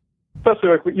 like, especially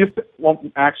like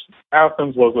actually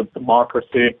Athens was a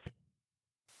democracy.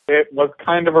 It was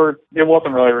kind of it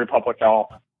wasn't really a republic at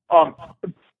all.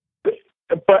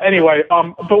 But anyway,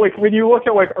 but like when you look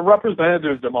at like a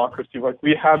representative democracy like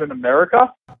we have in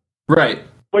America, right?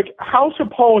 Like, how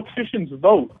should politicians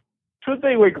vote? Should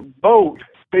they like vote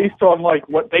based on like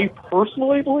what they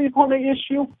personally believe on the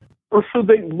issue, or should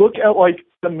they look at like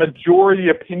the majority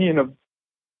opinion of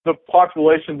the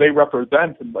population they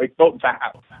represent and like vote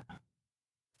that?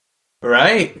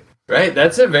 Right.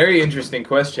 That's a very interesting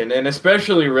question, and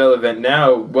especially relevant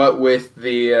now, what with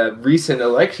the recent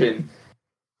election,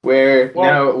 where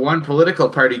now one political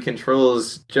party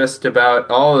controls just about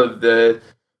all of the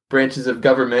branches of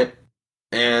government,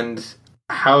 and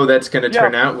how that's going to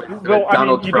turn out with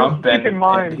Donald Trump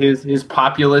and his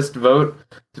populist vote.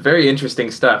 It's very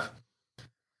interesting stuff.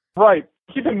 Right.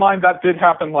 Keep in mind that did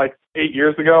happen like 8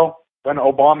 years ago when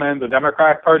Obama and the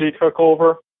Democratic Party took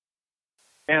over.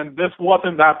 And this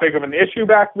wasn't that big of an issue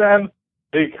back then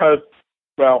because,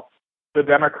 well, the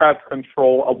Democrats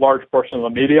control a large portion of the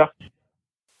media.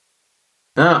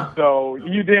 So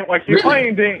you didn't, like, you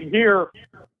probably didn't hear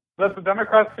that the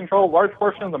Democrats control a large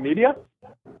portion of the media?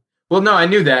 Well, no, I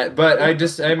knew that, but I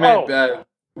meant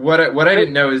what I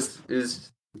didn't know is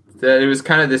that it was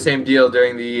kind of the same deal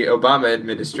during the Obama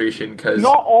administration. Because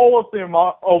not all of the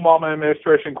Obama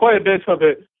administration, quite a bit of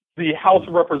it, the House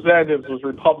of Representatives was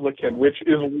Republican, which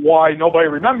is why nobody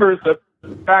remembers that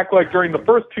back like during the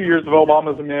first 2 years of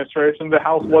Obama's administration, the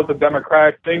House was a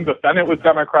Democratic thing, the Senate was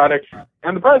Democratic,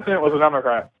 and the President was a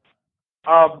Democrat.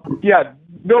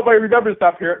 Nobody remembers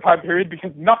that time period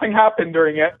because nothing happened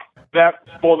during it that,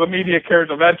 well, the media cared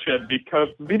to mention because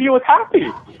the media was happy.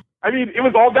 I mean, it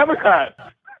was all Democrats.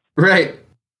 Right.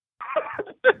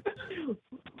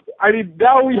 I mean,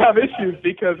 now we have issues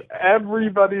because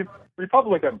everybody's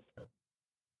Republican.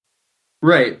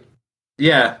 Right.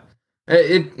 Yeah.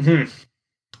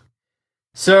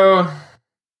 So,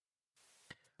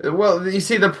 well, you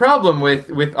see, the problem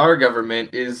with our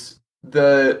government is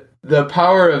the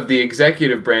power of the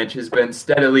executive branch has been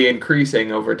steadily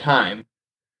increasing over time.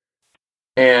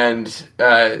 And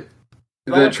the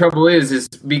trouble is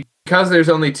because there's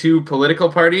only two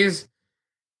political parties,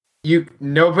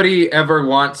 nobody ever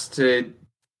wants to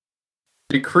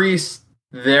decrease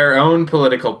their own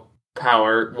political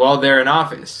power while they're in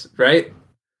office, right?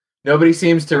 Nobody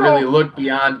seems to really look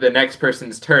beyond the next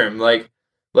person's term. Like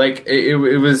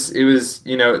it was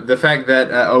the fact that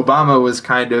Obama was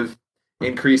kind of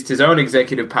increased his own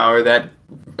executive power that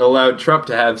allowed Trump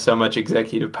to have so much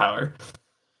executive power.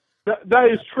 That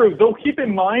is true. Though keep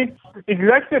in mind,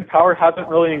 executive power hasn't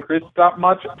really increased that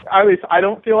much. At least I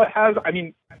don't feel it has. I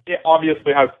mean, it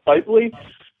obviously has slightly.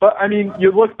 But, I mean,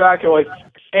 you look back at, like,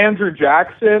 Andrew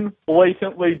Jackson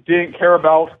blatantly didn't care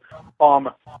about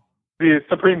the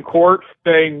Supreme Court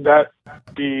saying that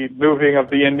the moving of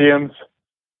the Indians,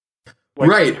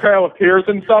 like, the Trail of Tears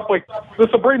and stuff, like, the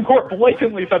Supreme Court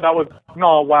blatantly said that was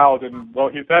not allowed. And, well,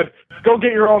 he said, go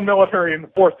get your own military and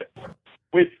enforce it.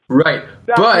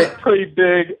 That was pretty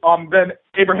big. Then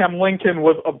Abraham Lincoln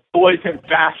was a blatant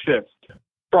fascist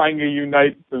trying to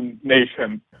unite the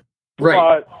nation.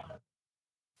 Right.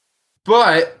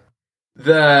 But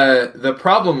the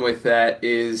problem with that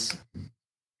is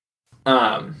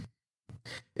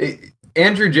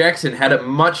Andrew Jackson had a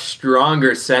much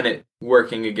stronger Senate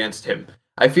working against him.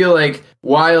 I feel like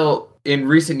while in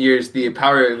recent years the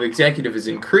power of the executive has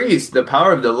increased, the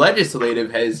power of the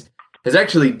legislative has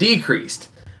actually decreased.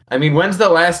 I mean, when's the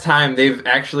last time they've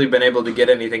actually been able to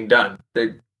get anything done?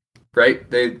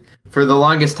 For the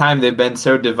longest time, they've been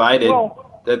so divided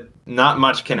that not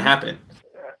much can happen.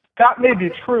 That may be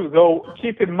true, though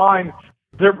keep in mind,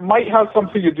 there might have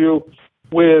something to do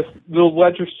with the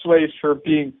legislature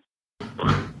being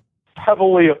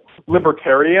heavily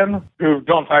libertarian, who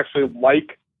don't actually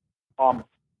like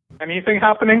anything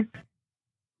happening.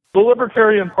 The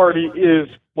Libertarian Party is,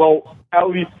 well, at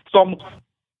least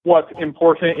somewhat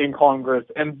important in Congress,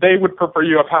 and they would prefer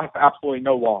you to pass absolutely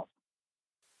no law.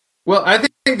 Well, I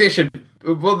think they should.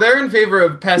 Well, they're in favor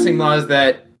of passing laws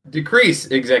that decrease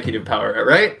executive power,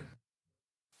 right?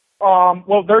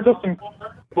 Well, they're just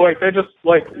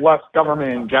like less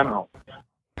government in general.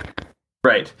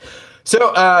 Right.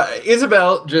 So,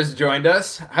 Isabel just joined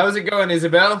us. How's it going,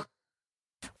 Isabel?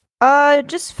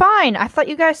 Just fine. I thought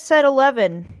you guys said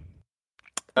 11.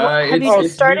 Have you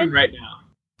started noon right now?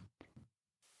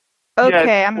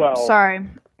 Okay, I'm sorry.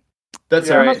 That's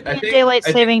all right. It must be a daylight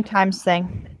saving times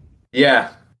thing.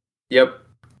 Yeah. Yep.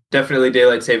 Definitely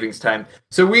daylight savings time.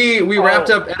 So we wrapped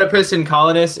up Oedipus and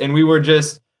Colonus, and we were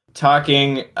just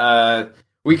talking.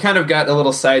 We kind of got a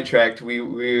little sidetracked. We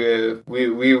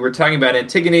were talking about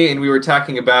Antigone, and we were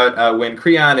talking about when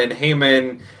Creon and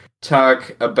Haman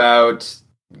talk about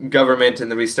government, and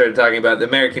then we started talking about the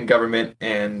American government.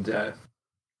 And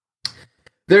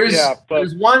there's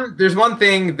one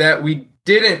thing that we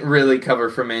didn't really cover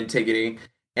from Antigone,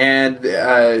 and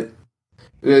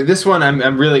this one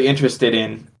I'm really interested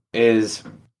in. Is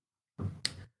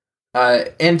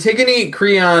Antigone,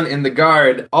 Creon, and the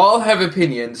guard all have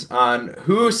opinions on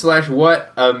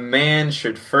who/what a man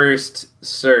should first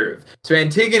serve. So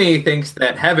Antigone thinks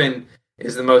that heaven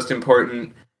is the most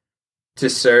important to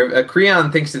serve.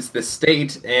 Creon thinks it's the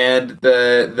state, and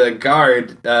the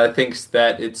guard thinks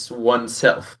that it's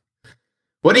oneself.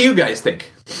 What do you guys think?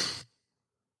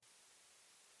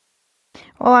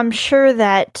 Well, I'm sure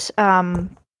that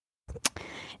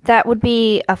that would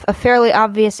be a fairly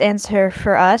obvious answer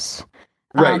for us.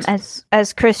 Right.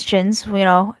 As Christians, we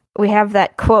have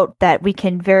that quote that we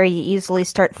can very easily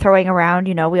start throwing around,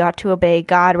 we ought to obey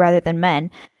God rather than men.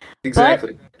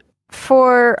 Exactly. But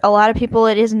for a lot of people,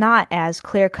 it is not as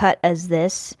clear-cut as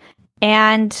this.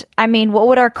 And, I mean, what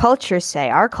would our culture say?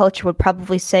 Our culture would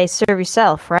probably say, serve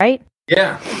yourself, right?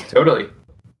 Yeah, totally.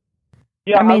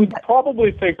 Yeah, I mean, would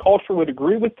probably say culture would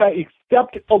agree with that,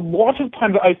 except a lot of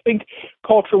times I think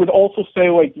culture would also say,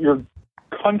 like, your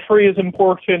country is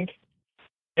important,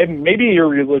 and maybe your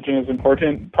religion is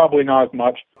important, probably not as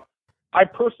much. I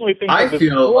personally think that this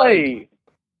play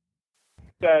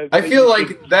says... I feel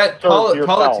like that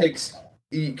politics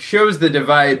shows the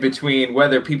divide between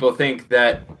whether people think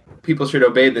that people should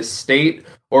obey the state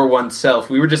or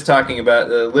oneself. We were just talking about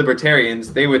the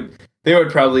libertarians. They would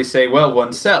probably say, well,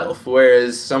 oneself,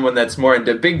 whereas someone that's more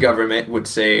into big government would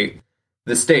say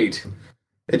the state.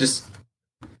 It just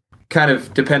kind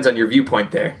of depends on your viewpoint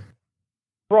there.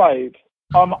 Right.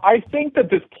 I think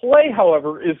that this play,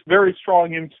 however, is very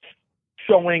strong in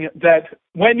showing that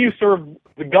when you serve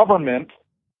the government,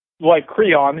 like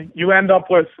Creon, you end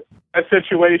up with a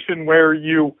situation where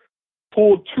you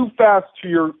pull too fast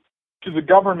to the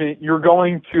government, you're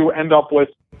going to end up with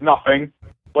nothing,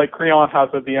 like Creon has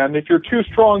at the end. If you're too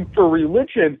strong for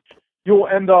religion, you'll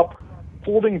end up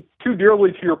holding too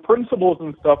dearly to your principles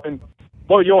and stuff, and,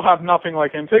 well, you'll have nothing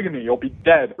like Antigone. You'll be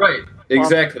dead. Right,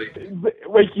 exactly.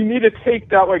 You need to take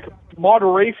that,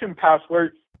 moderation path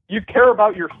where you care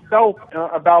about yourself,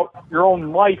 about your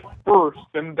own life first,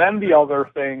 and then the other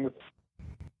things,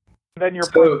 and then your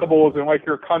principles and,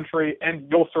 your country, and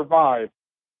you'll survive.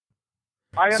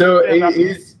 So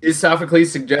is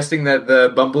Sophocles suggesting that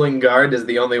the bumbling guard is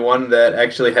the only one that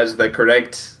actually has the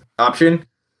correct option?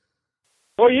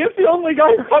 Well, he is the only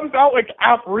guy who comes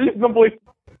out reasonably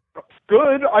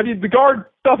good. I mean, the guard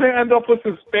doesn't end up with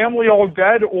his family all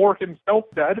dead or himself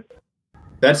dead.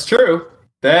 That's true.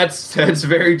 That's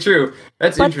very true.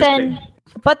 That's interesting.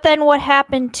 But then what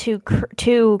happened to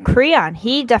Creon?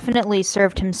 He definitely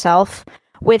served himself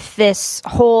with this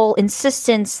whole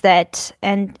insistence that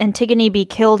Antigone be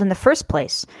killed in the first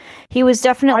place. He was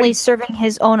definitely serving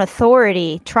his own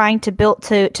authority, trying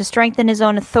to strengthen his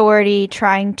own authority,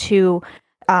 trying to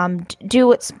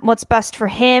do what's best for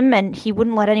him, and he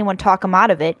wouldn't let anyone talk him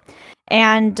out of it.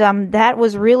 And that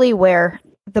was really where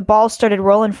the ball started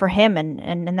rolling for him,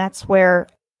 and that's where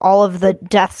all of the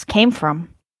deaths came from.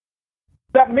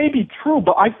 That may be true,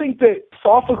 but I think that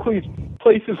Sophocles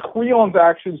places Creon's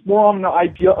actions more on the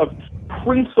idea of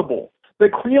principle.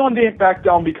 That Creon didn't back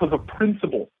down because of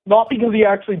principle, not because he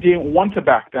actually didn't want to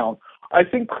back down. I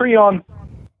think Creon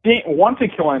didn't want to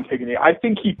kill Antigone. I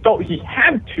think he felt he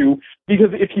had to,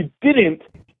 because if he didn't,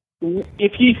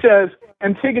 if he says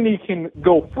Antigone can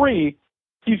go free,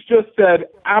 he's just said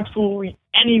absolutely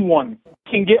anyone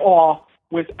can get off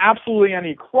with absolutely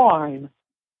any crime,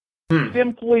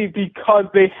 simply because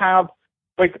they have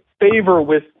favor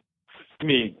with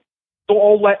me. So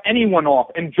I'll let anyone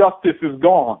off, and justice is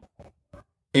gone.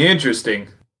 Interesting.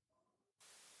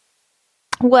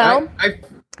 Well,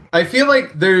 I feel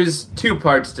like there's two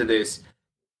parts to this.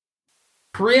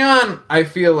 Creon, I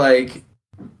feel like,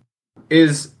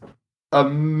 is a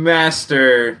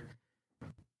master.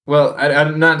 Well,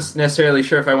 I'm not necessarily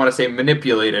sure if I want to say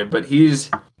manipulator, but he's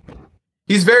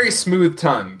very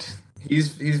smooth-tongued. He's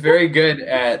very good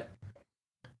at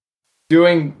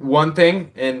doing one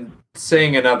thing and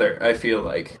saying another, I feel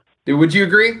like. Would you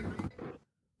agree?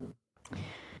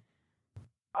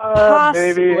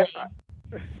 Maybe.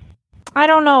 I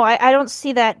don't know. I don't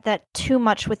see that too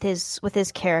much with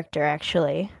his character,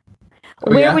 actually.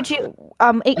 Oh, Where would you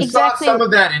exactly? I saw some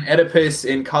of that in Oedipus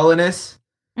in Colonus.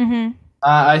 Mm-hmm.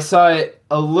 I saw it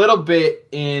a little bit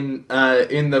in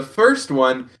the first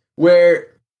one where,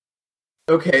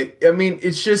 okay, I mean,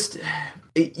 it's just,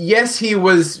 yes, he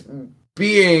was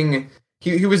being,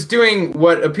 he was doing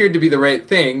what appeared to be the right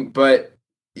thing, but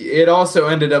it also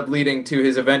ended up leading to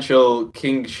his eventual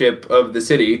kingship of the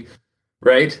city,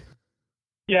 right?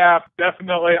 Yeah,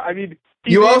 definitely. I mean,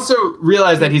 you also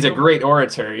realize that he's a great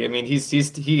orator. I mean,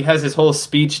 he has his whole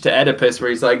speech to Oedipus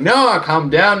where he's like, "No, calm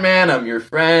down, man. I'm your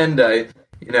friend.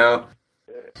 Yeah,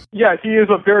 he is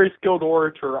a very skilled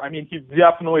orator. I mean, he's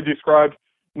definitely described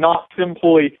not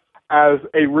simply as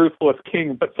a ruthless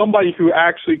king, but somebody who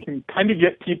actually can kind of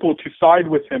get people to side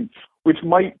with him, which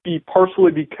might be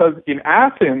partially because in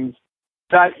Athens,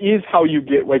 that is how you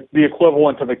get like the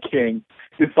equivalent of a king,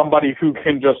 is somebody who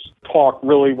can just talk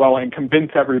really well and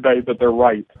convince everybody that they're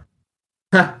right.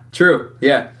 True,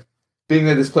 yeah. Being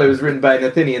that this play was written by an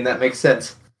Athenian, that makes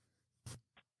sense.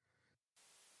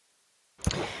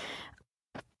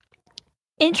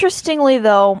 Interestingly,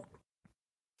 though,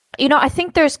 I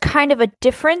think there's kind of a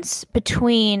difference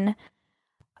between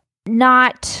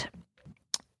not...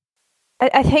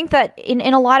 I think that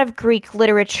in a lot of Greek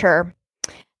literature,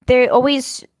 they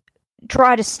always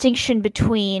draw a distinction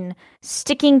between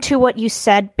sticking to what you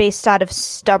said based out of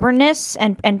stubbornness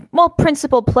and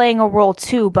principle playing a role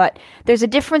too, but there's a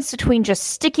difference between just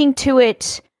sticking to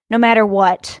it no matter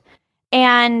what,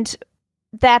 and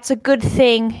that's a good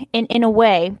thing in a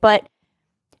way, but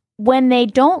when they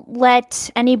don't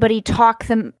let anybody talk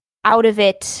them out of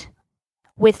it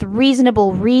with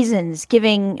reasonable reasons,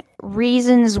 giving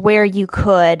reasons where you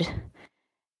could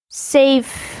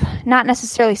not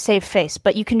necessarily save face,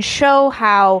 but you can show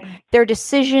how their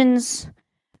decisions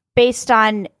based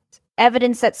on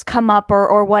evidence that's come up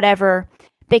or whatever,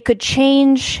 they could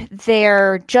change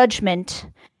their judgment,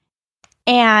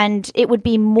 and it would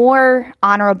be more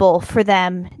honorable for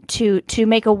them to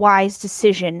make a wise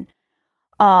decision.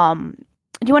 Do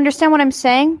you understand what I'm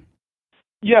saying?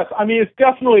 Yes, I mean, it's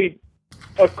definitely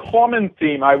a common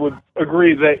theme. I would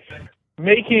agree that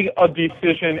making a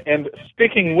decision and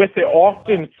sticking with it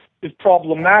often is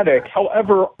problematic.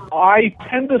 However, I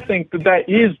tend to think that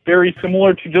is very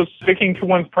similar to just sticking to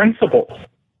one's principles.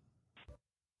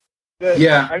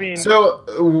 Yeah, I mean, so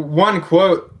one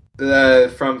quote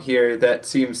from here that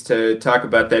seems to talk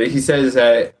about that. He says,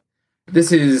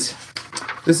 "This is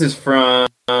from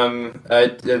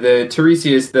the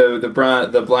Tiresias,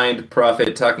 the blind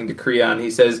prophet, talking to Creon." He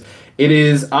says, "It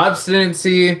is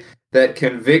obstinacy that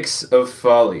convicts of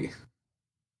folly.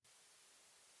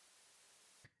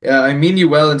 I mean you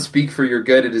well and speak for your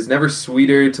good. It is never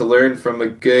sweeter to learn from a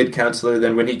good counselor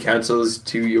than when he counsels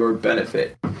to your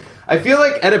benefit." I feel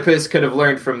like Oedipus could have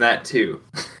learned from that too.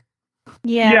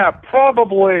 Yeah,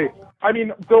 probably. I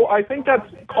mean, though I think that's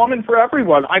common for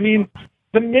everyone. I mean,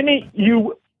 the minute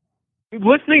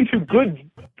listening to good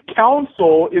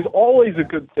counsel is always a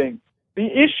good thing. The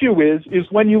issue is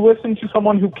when you listen to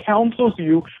someone who counsels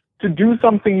you to do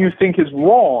something you think is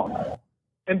wrong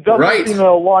and doesn't seem to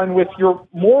align with your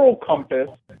moral compass.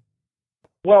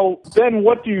 Well, then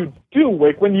what do you do?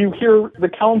 Like when you hear the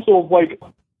counsel of like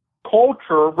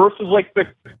culture versus like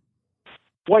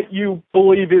what you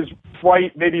believe is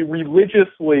right, maybe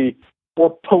religiously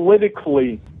or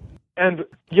politically, and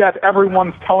yet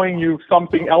everyone's telling you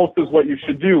something else is what you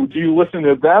should do. Do you listen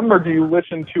to them, or do you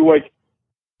listen to like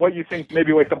what you think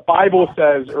maybe like the Bible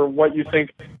says, or what you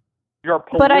think your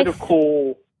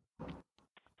political...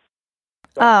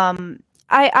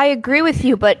 I agree with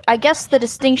you, but I guess the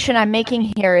distinction I'm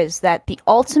making here is that the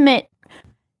ultimate,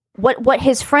 what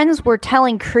his friends were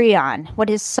telling Creon, what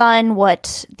his son,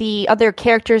 what the other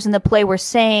characters in the play were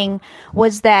saying,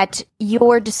 was that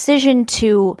your decision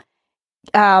to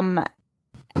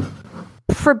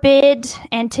forbid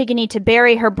Antigone to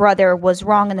bury her brother was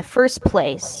wrong in the first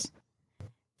place.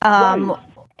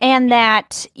 And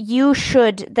that you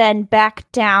should then back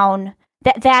down.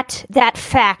 That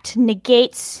fact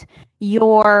negates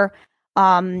your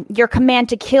command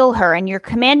to kill her, and you're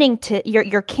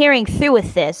carrying through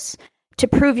with this to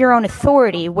prove your own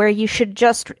authority, where you should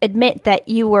just admit that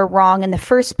you were wrong in the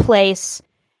first place,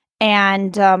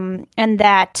 and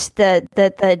that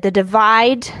the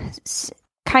divide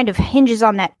kind of hinges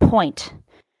on that point.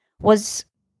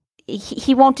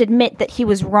 He won't admit that he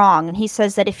was wrong, and he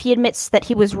says that if he admits that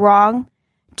he was wrong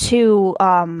to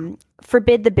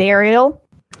forbid the burial,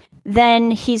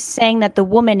 then he's saying that the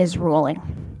woman is ruling.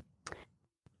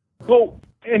 Well,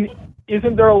 and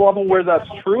isn't there a level where that's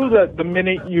true, that the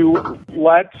minute you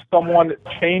let someone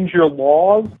change your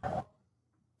laws,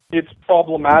 it's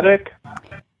problematic?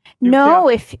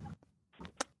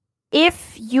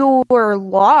 if your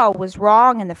law was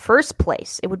wrong in the first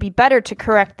place, it would be better to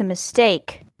correct the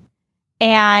mistake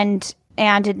and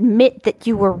admit that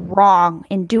you were wrong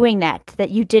in doing that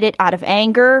you did it out of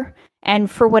anger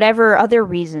and for whatever other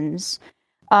reasons,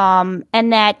 and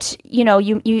that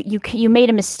you made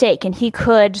a mistake, and he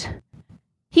could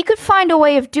find a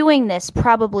way of doing this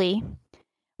probably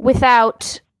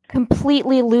without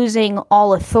completely losing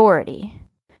all authority.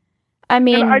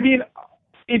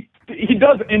 He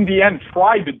does in the end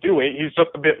try to do it. He's just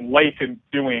a bit late in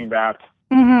doing that.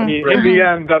 Mm-hmm. In the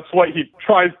end, that's what he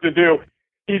tries to do.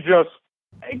 He just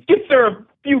gets there a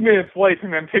few minutes late,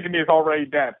 and Antigone is already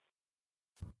dead.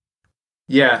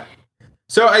 Yeah.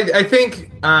 So I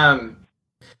think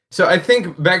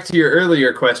back to your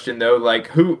earlier question though, like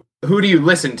who do you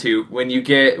listen to when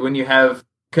you have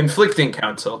conflicting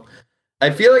counsel? I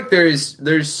feel like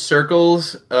there's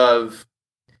circles of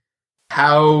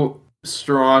how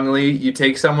strongly you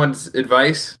take someone's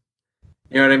advice.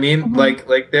 You know what I mean? Mm-hmm.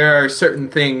 Like there are certain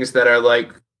things that are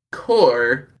like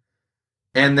core,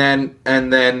 and then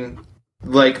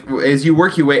like as you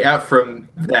work your way out from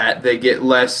that, they get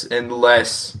less and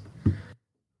less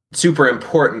super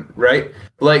important, right?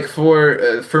 Like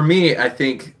for me, I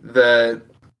think the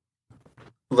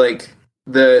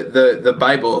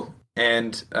Bible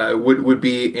and would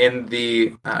be in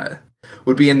the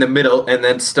middle, and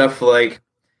then stuff like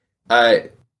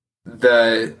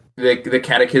the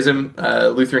Catechism,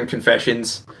 Lutheran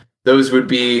confessions, those would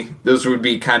be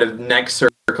kind of next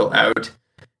circle out,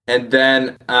 and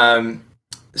then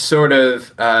sort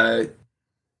of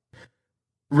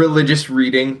religious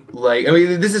reading. Like, I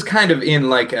mean, this is kind of in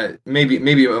like a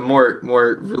maybe a more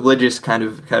religious kind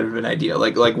of an idea.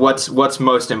 Like what's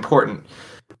most important.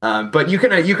 But you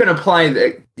can apply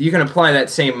that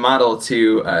same model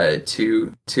to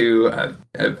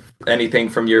anything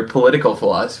from your political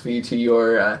philosophy to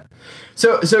your.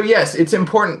 So yes, it's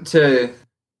important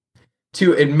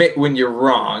to admit when you're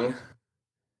wrong,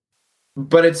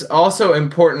 but it's also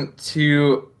important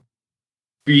to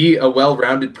be a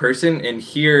well-rounded person and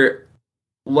hear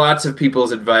lots of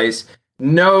people's advice,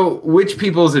 know which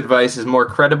people's advice is more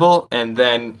credible, and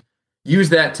then use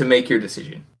that to make your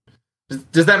decision.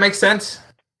 Does that make sense?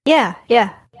 Yeah.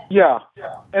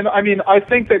 And I mean, I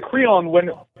think that Creon,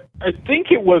 when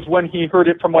he heard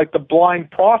it from like the blind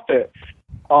prophet,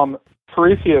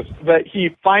 Tiresias, that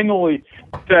he finally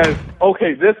says,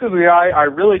 okay, this is the guy I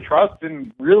really trust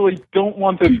and really don't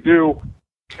want to do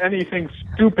anything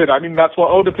stupid. I mean, that's what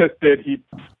Oedipus did. He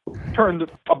turned a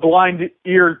deaf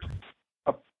ear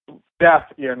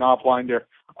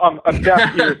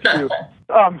to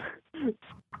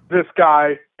this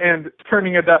guy, and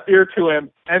turning a deaf ear to him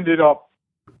ended up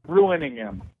ruining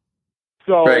him.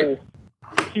 So right.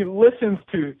 He listens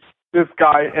to this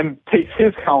guy and takes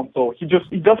his counsel. He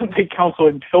doesn't take counsel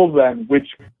until then,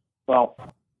 which, well,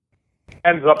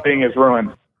 ends up being his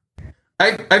ruin.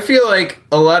 I feel like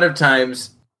a lot of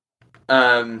times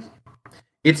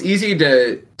it's easy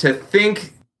to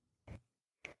think.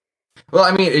 Well,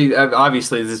 I mean,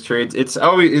 obviously this is true. It's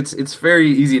very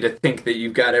easy to think that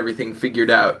you've got everything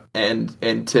figured out, and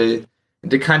to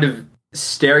kind of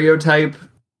stereotype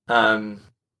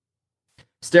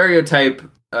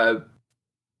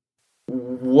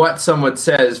what someone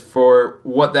says for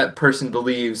what that person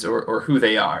believes or who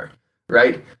they are,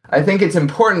 right? I think it's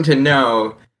important to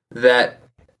know that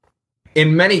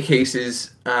in many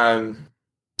cases,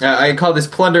 I call this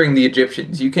plundering the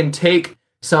Egyptians. You can take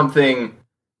something.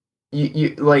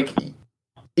 You like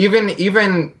even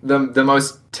the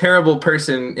most terrible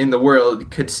person in the world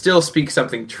could still speak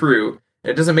something true.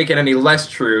 It doesn't make it any less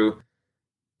true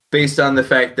based on the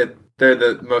fact that they're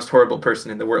the most horrible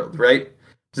person in the world, right?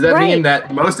 Does that mean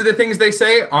that most of the things they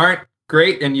say aren't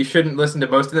great and you shouldn't listen to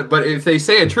most of them? But if they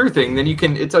say a true thing, then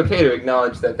it's okay to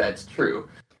acknowledge that that's true,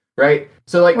 right?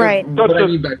 So like what I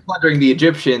mean by plundering the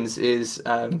Egyptians is,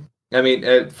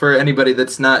 for anybody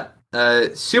that's not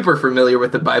super familiar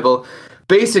with the Bible,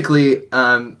 basically,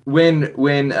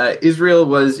 when Israel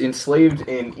was enslaved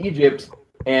in Egypt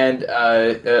and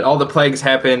all the plagues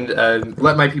happened,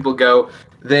 let my people go,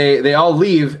 they all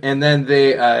leave, and then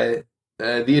the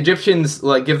Egyptians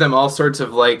like give them all sorts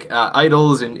of like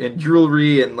idols and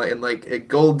jewelry and like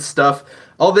gold stuff,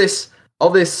 all this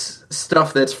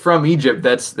stuff that's from Egypt,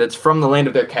 that's from the land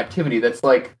of their captivity. That's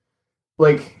like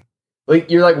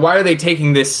you're like, why are they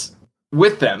taking this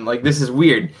with them? Like, this is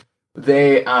weird.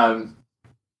 They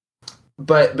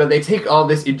but they take all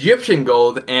this Egyptian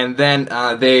gold, and then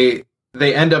they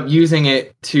end up using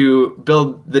it to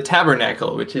build the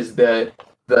tabernacle, which is the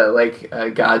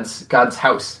God's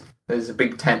house. There's a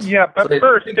big tent. Yeah, but so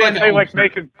first they like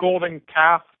make a golden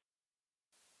calf.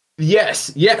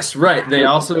 Yes, right. They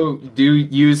also do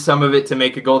use some of it to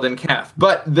make a golden calf.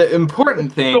 But the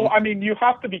important thing... So, I mean, you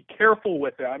have to be careful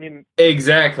with it. I mean...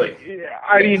 Exactly.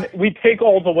 I mean, we take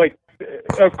all the, like...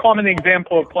 A common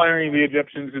example of pioneering the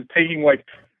Egyptians is taking, like,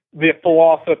 the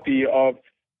philosophy of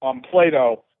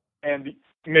Plato and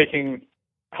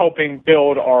helping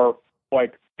build our,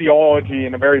 like, theology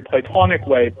in a very Platonic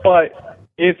way. But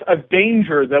it's a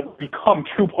danger that we become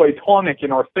too Platonic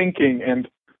in our thinking, and,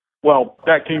 well,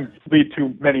 that can lead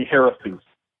to many heresies.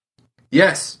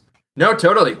 Yes. No,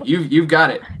 totally. You've got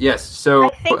it. Yes.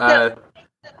 So, I think that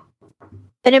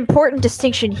an important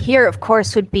distinction here, of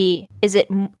course, would be: is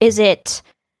it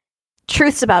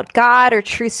truths about God or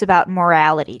truths about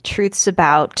morality, truths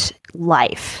about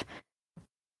life?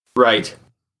 Right.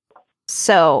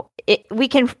 So we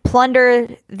can plunder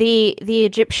the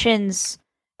Egyptians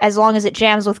as long as it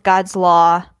jams with God's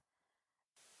law.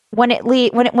 When it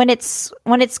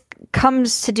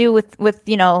comes to do with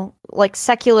like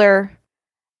secular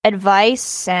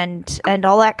advice and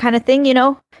all that kind of thing,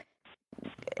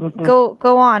 Mm-hmm.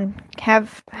 go on,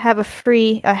 have a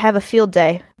field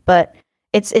day, but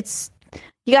it's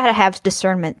you gotta have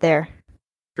discernment there.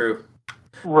 True.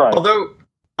 Right. Although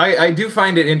I do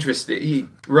find it interesting.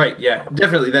 Right. Yeah.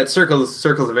 Definitely that circles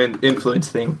of influence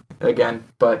thing again.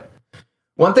 But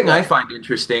one thing I find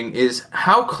interesting is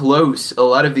how close a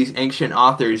lot of these ancient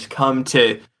authors come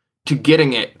to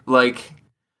getting it. Like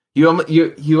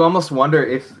you almost wonder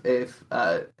if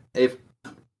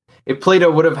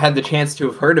Plato would have had the chance to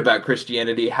have heard about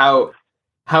Christianity, how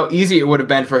easy it would have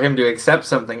been for him to accept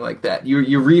something like that.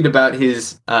 You read about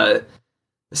his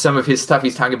some of his stuff.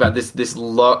 He's talking about this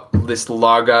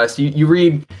logos. You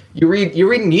read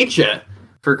Nietzsche,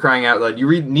 for crying out loud. You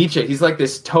read Nietzsche. He's like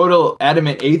this total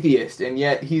adamant atheist, and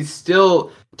yet he still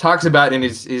talks about in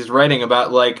his writing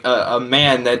about like a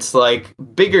man that's like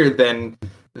bigger than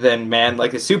man,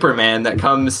 like a Superman that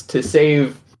comes to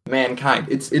save mankind.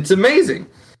 It's amazing.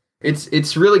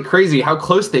 It's really crazy how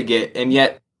close they get, and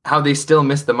yet how they still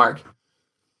miss the mark.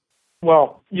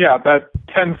 Well, yeah, that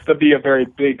tends to be a very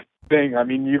big thing. I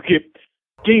mean, you keep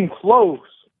getting close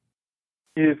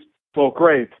is, well,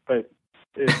 great, but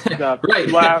it's right.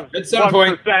 last At some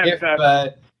point, Creon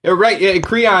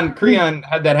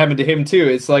had that happen to him too.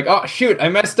 It's like, oh shoot, I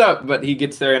messed up, but he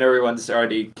gets there and everyone's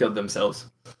already killed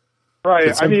themselves. Right.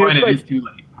 At some point, it is too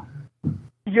late.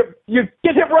 You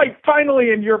get it right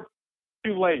finally, and you're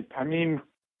too late. I mean,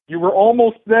 you were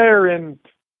almost there, and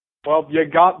well, you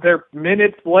got there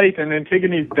minutes late, and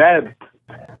Antigone's dead.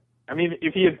 I mean,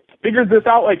 if he had figured this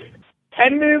out like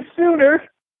 10 minutes sooner.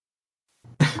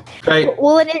 Right.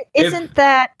 Well, and isn't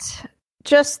that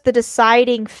just the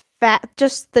deciding fact?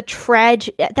 Just the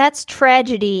tragedy. That's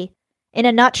tragedy in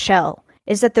a nutshell.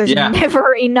 Is that there's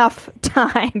never enough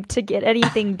time to get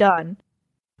anything done.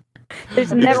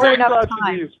 There's never enough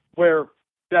time. Where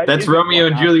that's Romeo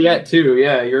and Juliet too.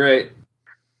 Yeah, you're right.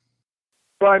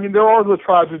 But I mean, there are the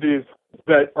tragedies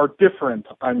that are different.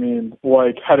 I mean,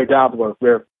 like Hedda Gabler,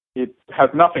 where it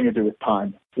has nothing to do with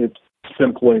time. It's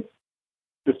simply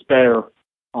despair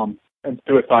and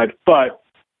suicide. But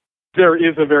there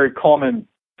is a very common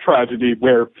tragedy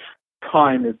where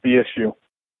time is the issue.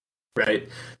 Right.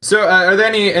 So, are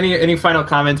there any final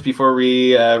comments before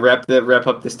we wrap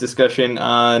up this discussion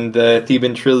on the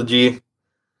Theban Trilogy?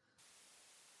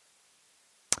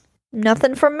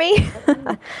 Nothing from me.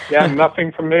 Yeah,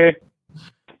 nothing from me.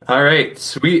 All right,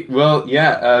 sweet. Well,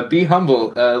 yeah. Be humble.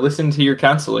 Listen to your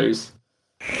counselors.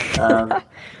 I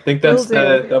think that's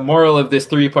the moral of this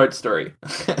 3-part story.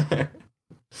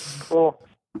 Cool.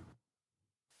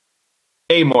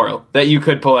 A moral that you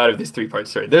could pull out of this 3-part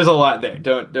story. There's a lot there.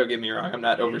 Don't get me wrong. I'm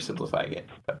not oversimplifying it.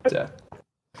 But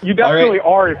you definitely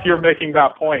are if you're making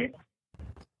that point.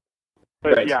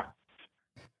 But right. Yeah.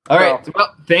 All right.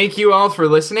 Well, thank you all for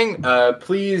listening.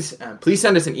 Please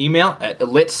send us an email at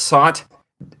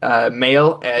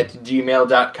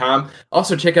litsot@gmail.com.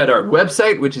 Also, check out our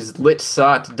website, which is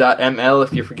litsot.ml.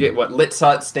 If you forget what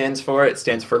litsot stands for, it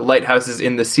stands for Lighthouses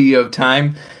in the Sea of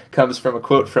Time. Comes from a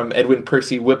quote from Edwin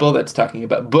Percy Whipple that's talking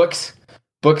about books.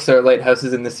 Books are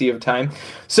lighthouses in the sea of time.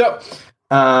 So,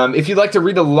 if you'd like to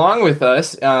read along with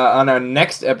us on our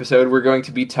next episode, we're going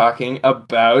to be talking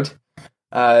about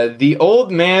The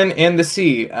Old Man and the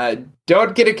Sea.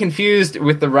 Don't get it confused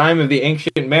with the Rime of the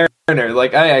Ancient Mariner,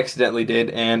 like I accidentally did,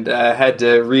 and had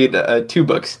to read 2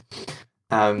 books.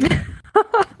 So,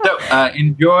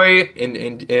 enjoy,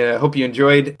 and hope you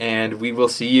enjoyed, and we will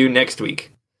see you next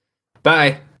week.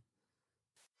 Bye.